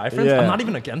close guy friends, Yeah. I'm not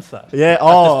even against that. Yeah. point.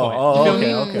 Oh. You Okay.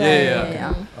 feel me? Okay.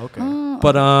 Yeah. Okay.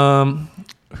 But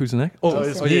who's next? Oh,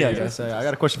 it's oh, me. yeah, I yeah. guess. I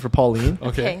got a question for Pauline.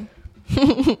 Okay.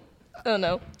 Okay. Oh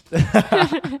no.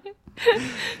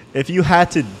 If you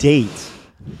had to date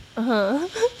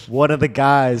one of the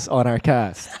guys on our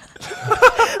cast,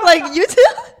 Like you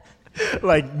two?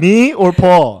 like me or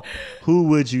Paul, who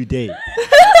would you date?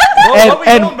 What we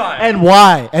going by? And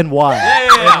why? And why?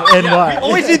 Yeah. And why? We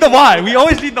always need the why. We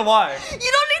always need the why. You don't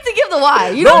need to give the why.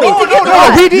 You don't need to give the no,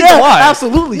 why. we need Yeah, the why?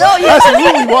 Absolutely. No, you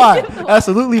absolutely why?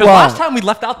 Absolutely Because why? last time we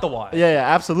left out the why. Yeah,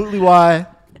 absolutely why?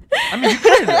 I mean, you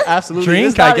could Absolutely. drink,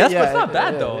 It's not- I guess, yeah, but it's not yeah,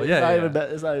 bad yeah, though. it's Yeah, not yeah. even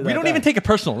bad- it's not even We that don't bad. even take it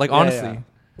personal. Like honestly,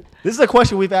 yeah. This is a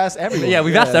question we've asked everyone. yeah,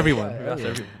 we've asked everyone. yeah, We've asked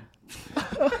everyone.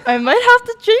 I might have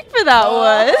to drink for that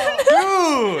one.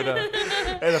 Dude,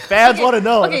 Hey, the fans want to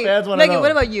know. Okay, The fans want to Megan, know.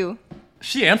 what about you?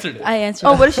 she answered it. I answered.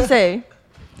 Oh, what did she say?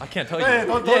 I can't tell you. Hey,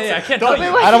 don't- yeah, I can't don't- tell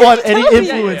you. wait, I don't want any tell me.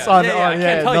 influence Yeah, on. yeah, on I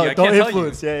can't tell no, you. I don't can't tell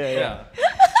influence. you. Yeah.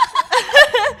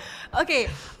 Okay,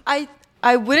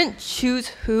 I wouldn't choose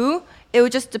who. It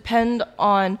would just depend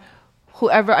on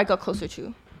whoever I got closer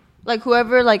to. Like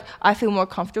whoever like I feel more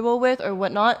comfortable with or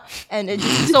whatnot. And it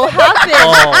just so happened.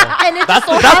 And it just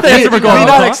so that's the happened. answer we're going We're with,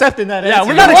 not huh? accepting that. Yeah, answer.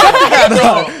 we're not accepting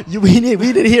that. No, we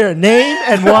didn't hear a name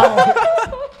and why.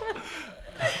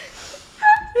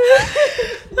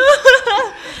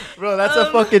 Bro, that's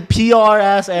a fucking PR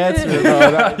ass answer,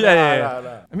 bro.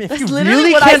 Yeah. I mean, if you literally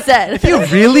really what I can't, said. if you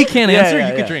really can't Yeah, answer, yeah,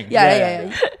 you yeah. could drink.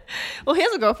 Yeah. Well, he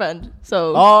has a girlfriend,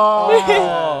 so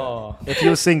Oh. If he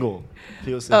was single. If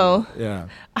he was single. Oh. Yeah.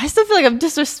 I still feel like I'm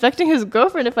disrespecting his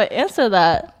girlfriend if I answer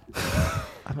that.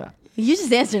 You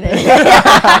just answered it.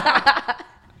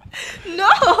 No,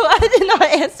 I did not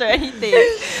answer anything.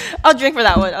 I'll drink for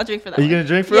that one. I'll drink for that Are you one. gonna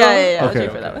drink for Yeah, it? yeah, yeah, I'll Okay,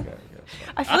 drink for that one.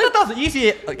 I I feel thought like that was an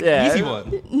easy, Yeah. easy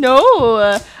one. no,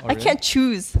 I really? can't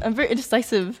choose. I'm very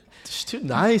indecisive. It's too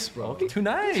nice, bro. Too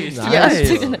nice. Nice. Yeah, Nice.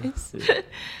 it's too nice.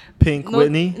 Pink No,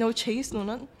 Whitney. no chase, no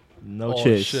none. No Oh,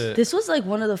 chase. shit. This was like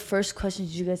one of the first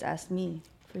questions you guys asked me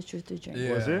for Truth or Drink.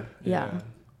 Was it? Yeah.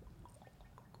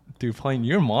 Dude, Pauline,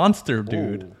 you're a monster,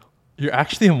 dude. You're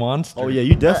actually a monster. Oh yeah,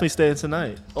 you definitely staying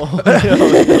tonight. Oh You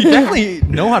definitely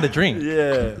know how to drink.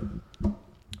 yeah.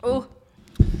 Oh,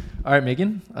 All right,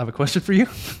 Megan, I have a question for you.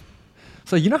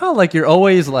 So you know how like you're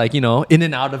always like, you know, in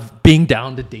and out of being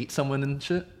down to date someone and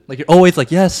shit? Like you're always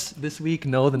like, yes, this week,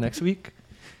 no, the next week.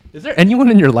 Is there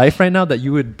anyone in your life right now that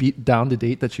you would be down to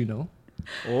date that you know?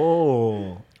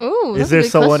 Oh. Ooh, Is that's a there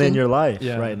good someone question. in your life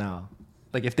Yeah. right now?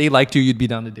 Like if they liked you, you'd be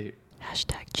down to date.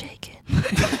 Hashtag Jaken.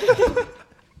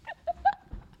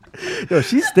 Yo,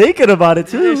 she's thinking about it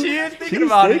too. Yeah, she is thinking She's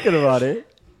about it. thinking about it.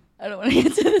 I don't want to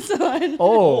answer this one.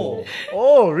 Oh.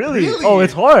 Oh, really? Oh,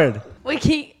 it's hard. Wait,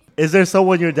 can you, Is there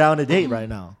someone you're down to date right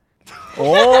now?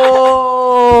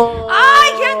 Oh.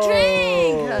 I can't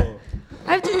drink.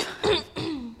 I have to.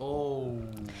 Oh.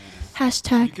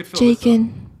 Hashtag You could fill this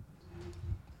Jaken.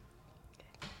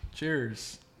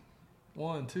 Cheers.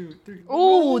 1, 2, 3.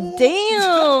 Oh,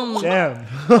 damn. Damn.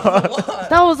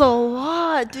 That was a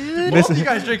lot, dude. Both of you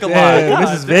guys drink a lot. Damn,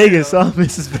 God Mrs. Vegas, huh?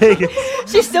 Mrs. Vegas.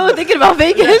 She's still thinking about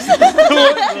Vegas.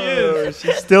 Oh,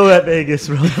 she's still at Vegas,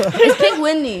 bro. Just pick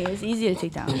Whitney. It's easy to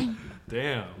take down.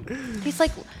 Damn. Tastes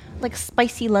like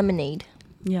spicy lemonade.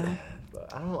 Yeah.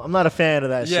 I'm not a fan of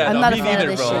that shit. Yeah, I'm no, not a me fan of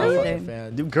neither, this bro. shit I'm not a either.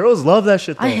 fan. Dude, girls love that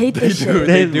shit. Though. I hate this do. shit.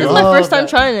 They do. This is my love first time that.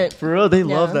 trying it. For real, they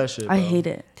Yeah. love that shit. I bro. hate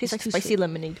it. Tastes like It's too spicy sweet.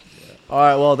 lemonade. All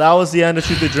right, well, that was the end of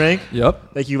Truth or Drink.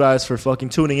 Yep. Thank you guys for fucking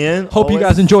tuning in. Hope you Always-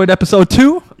 guys enjoyed episode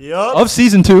 2 Yup. of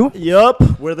season 2.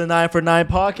 Yup. We're the 9 for 9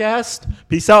 podcast.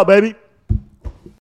 Peace out, baby.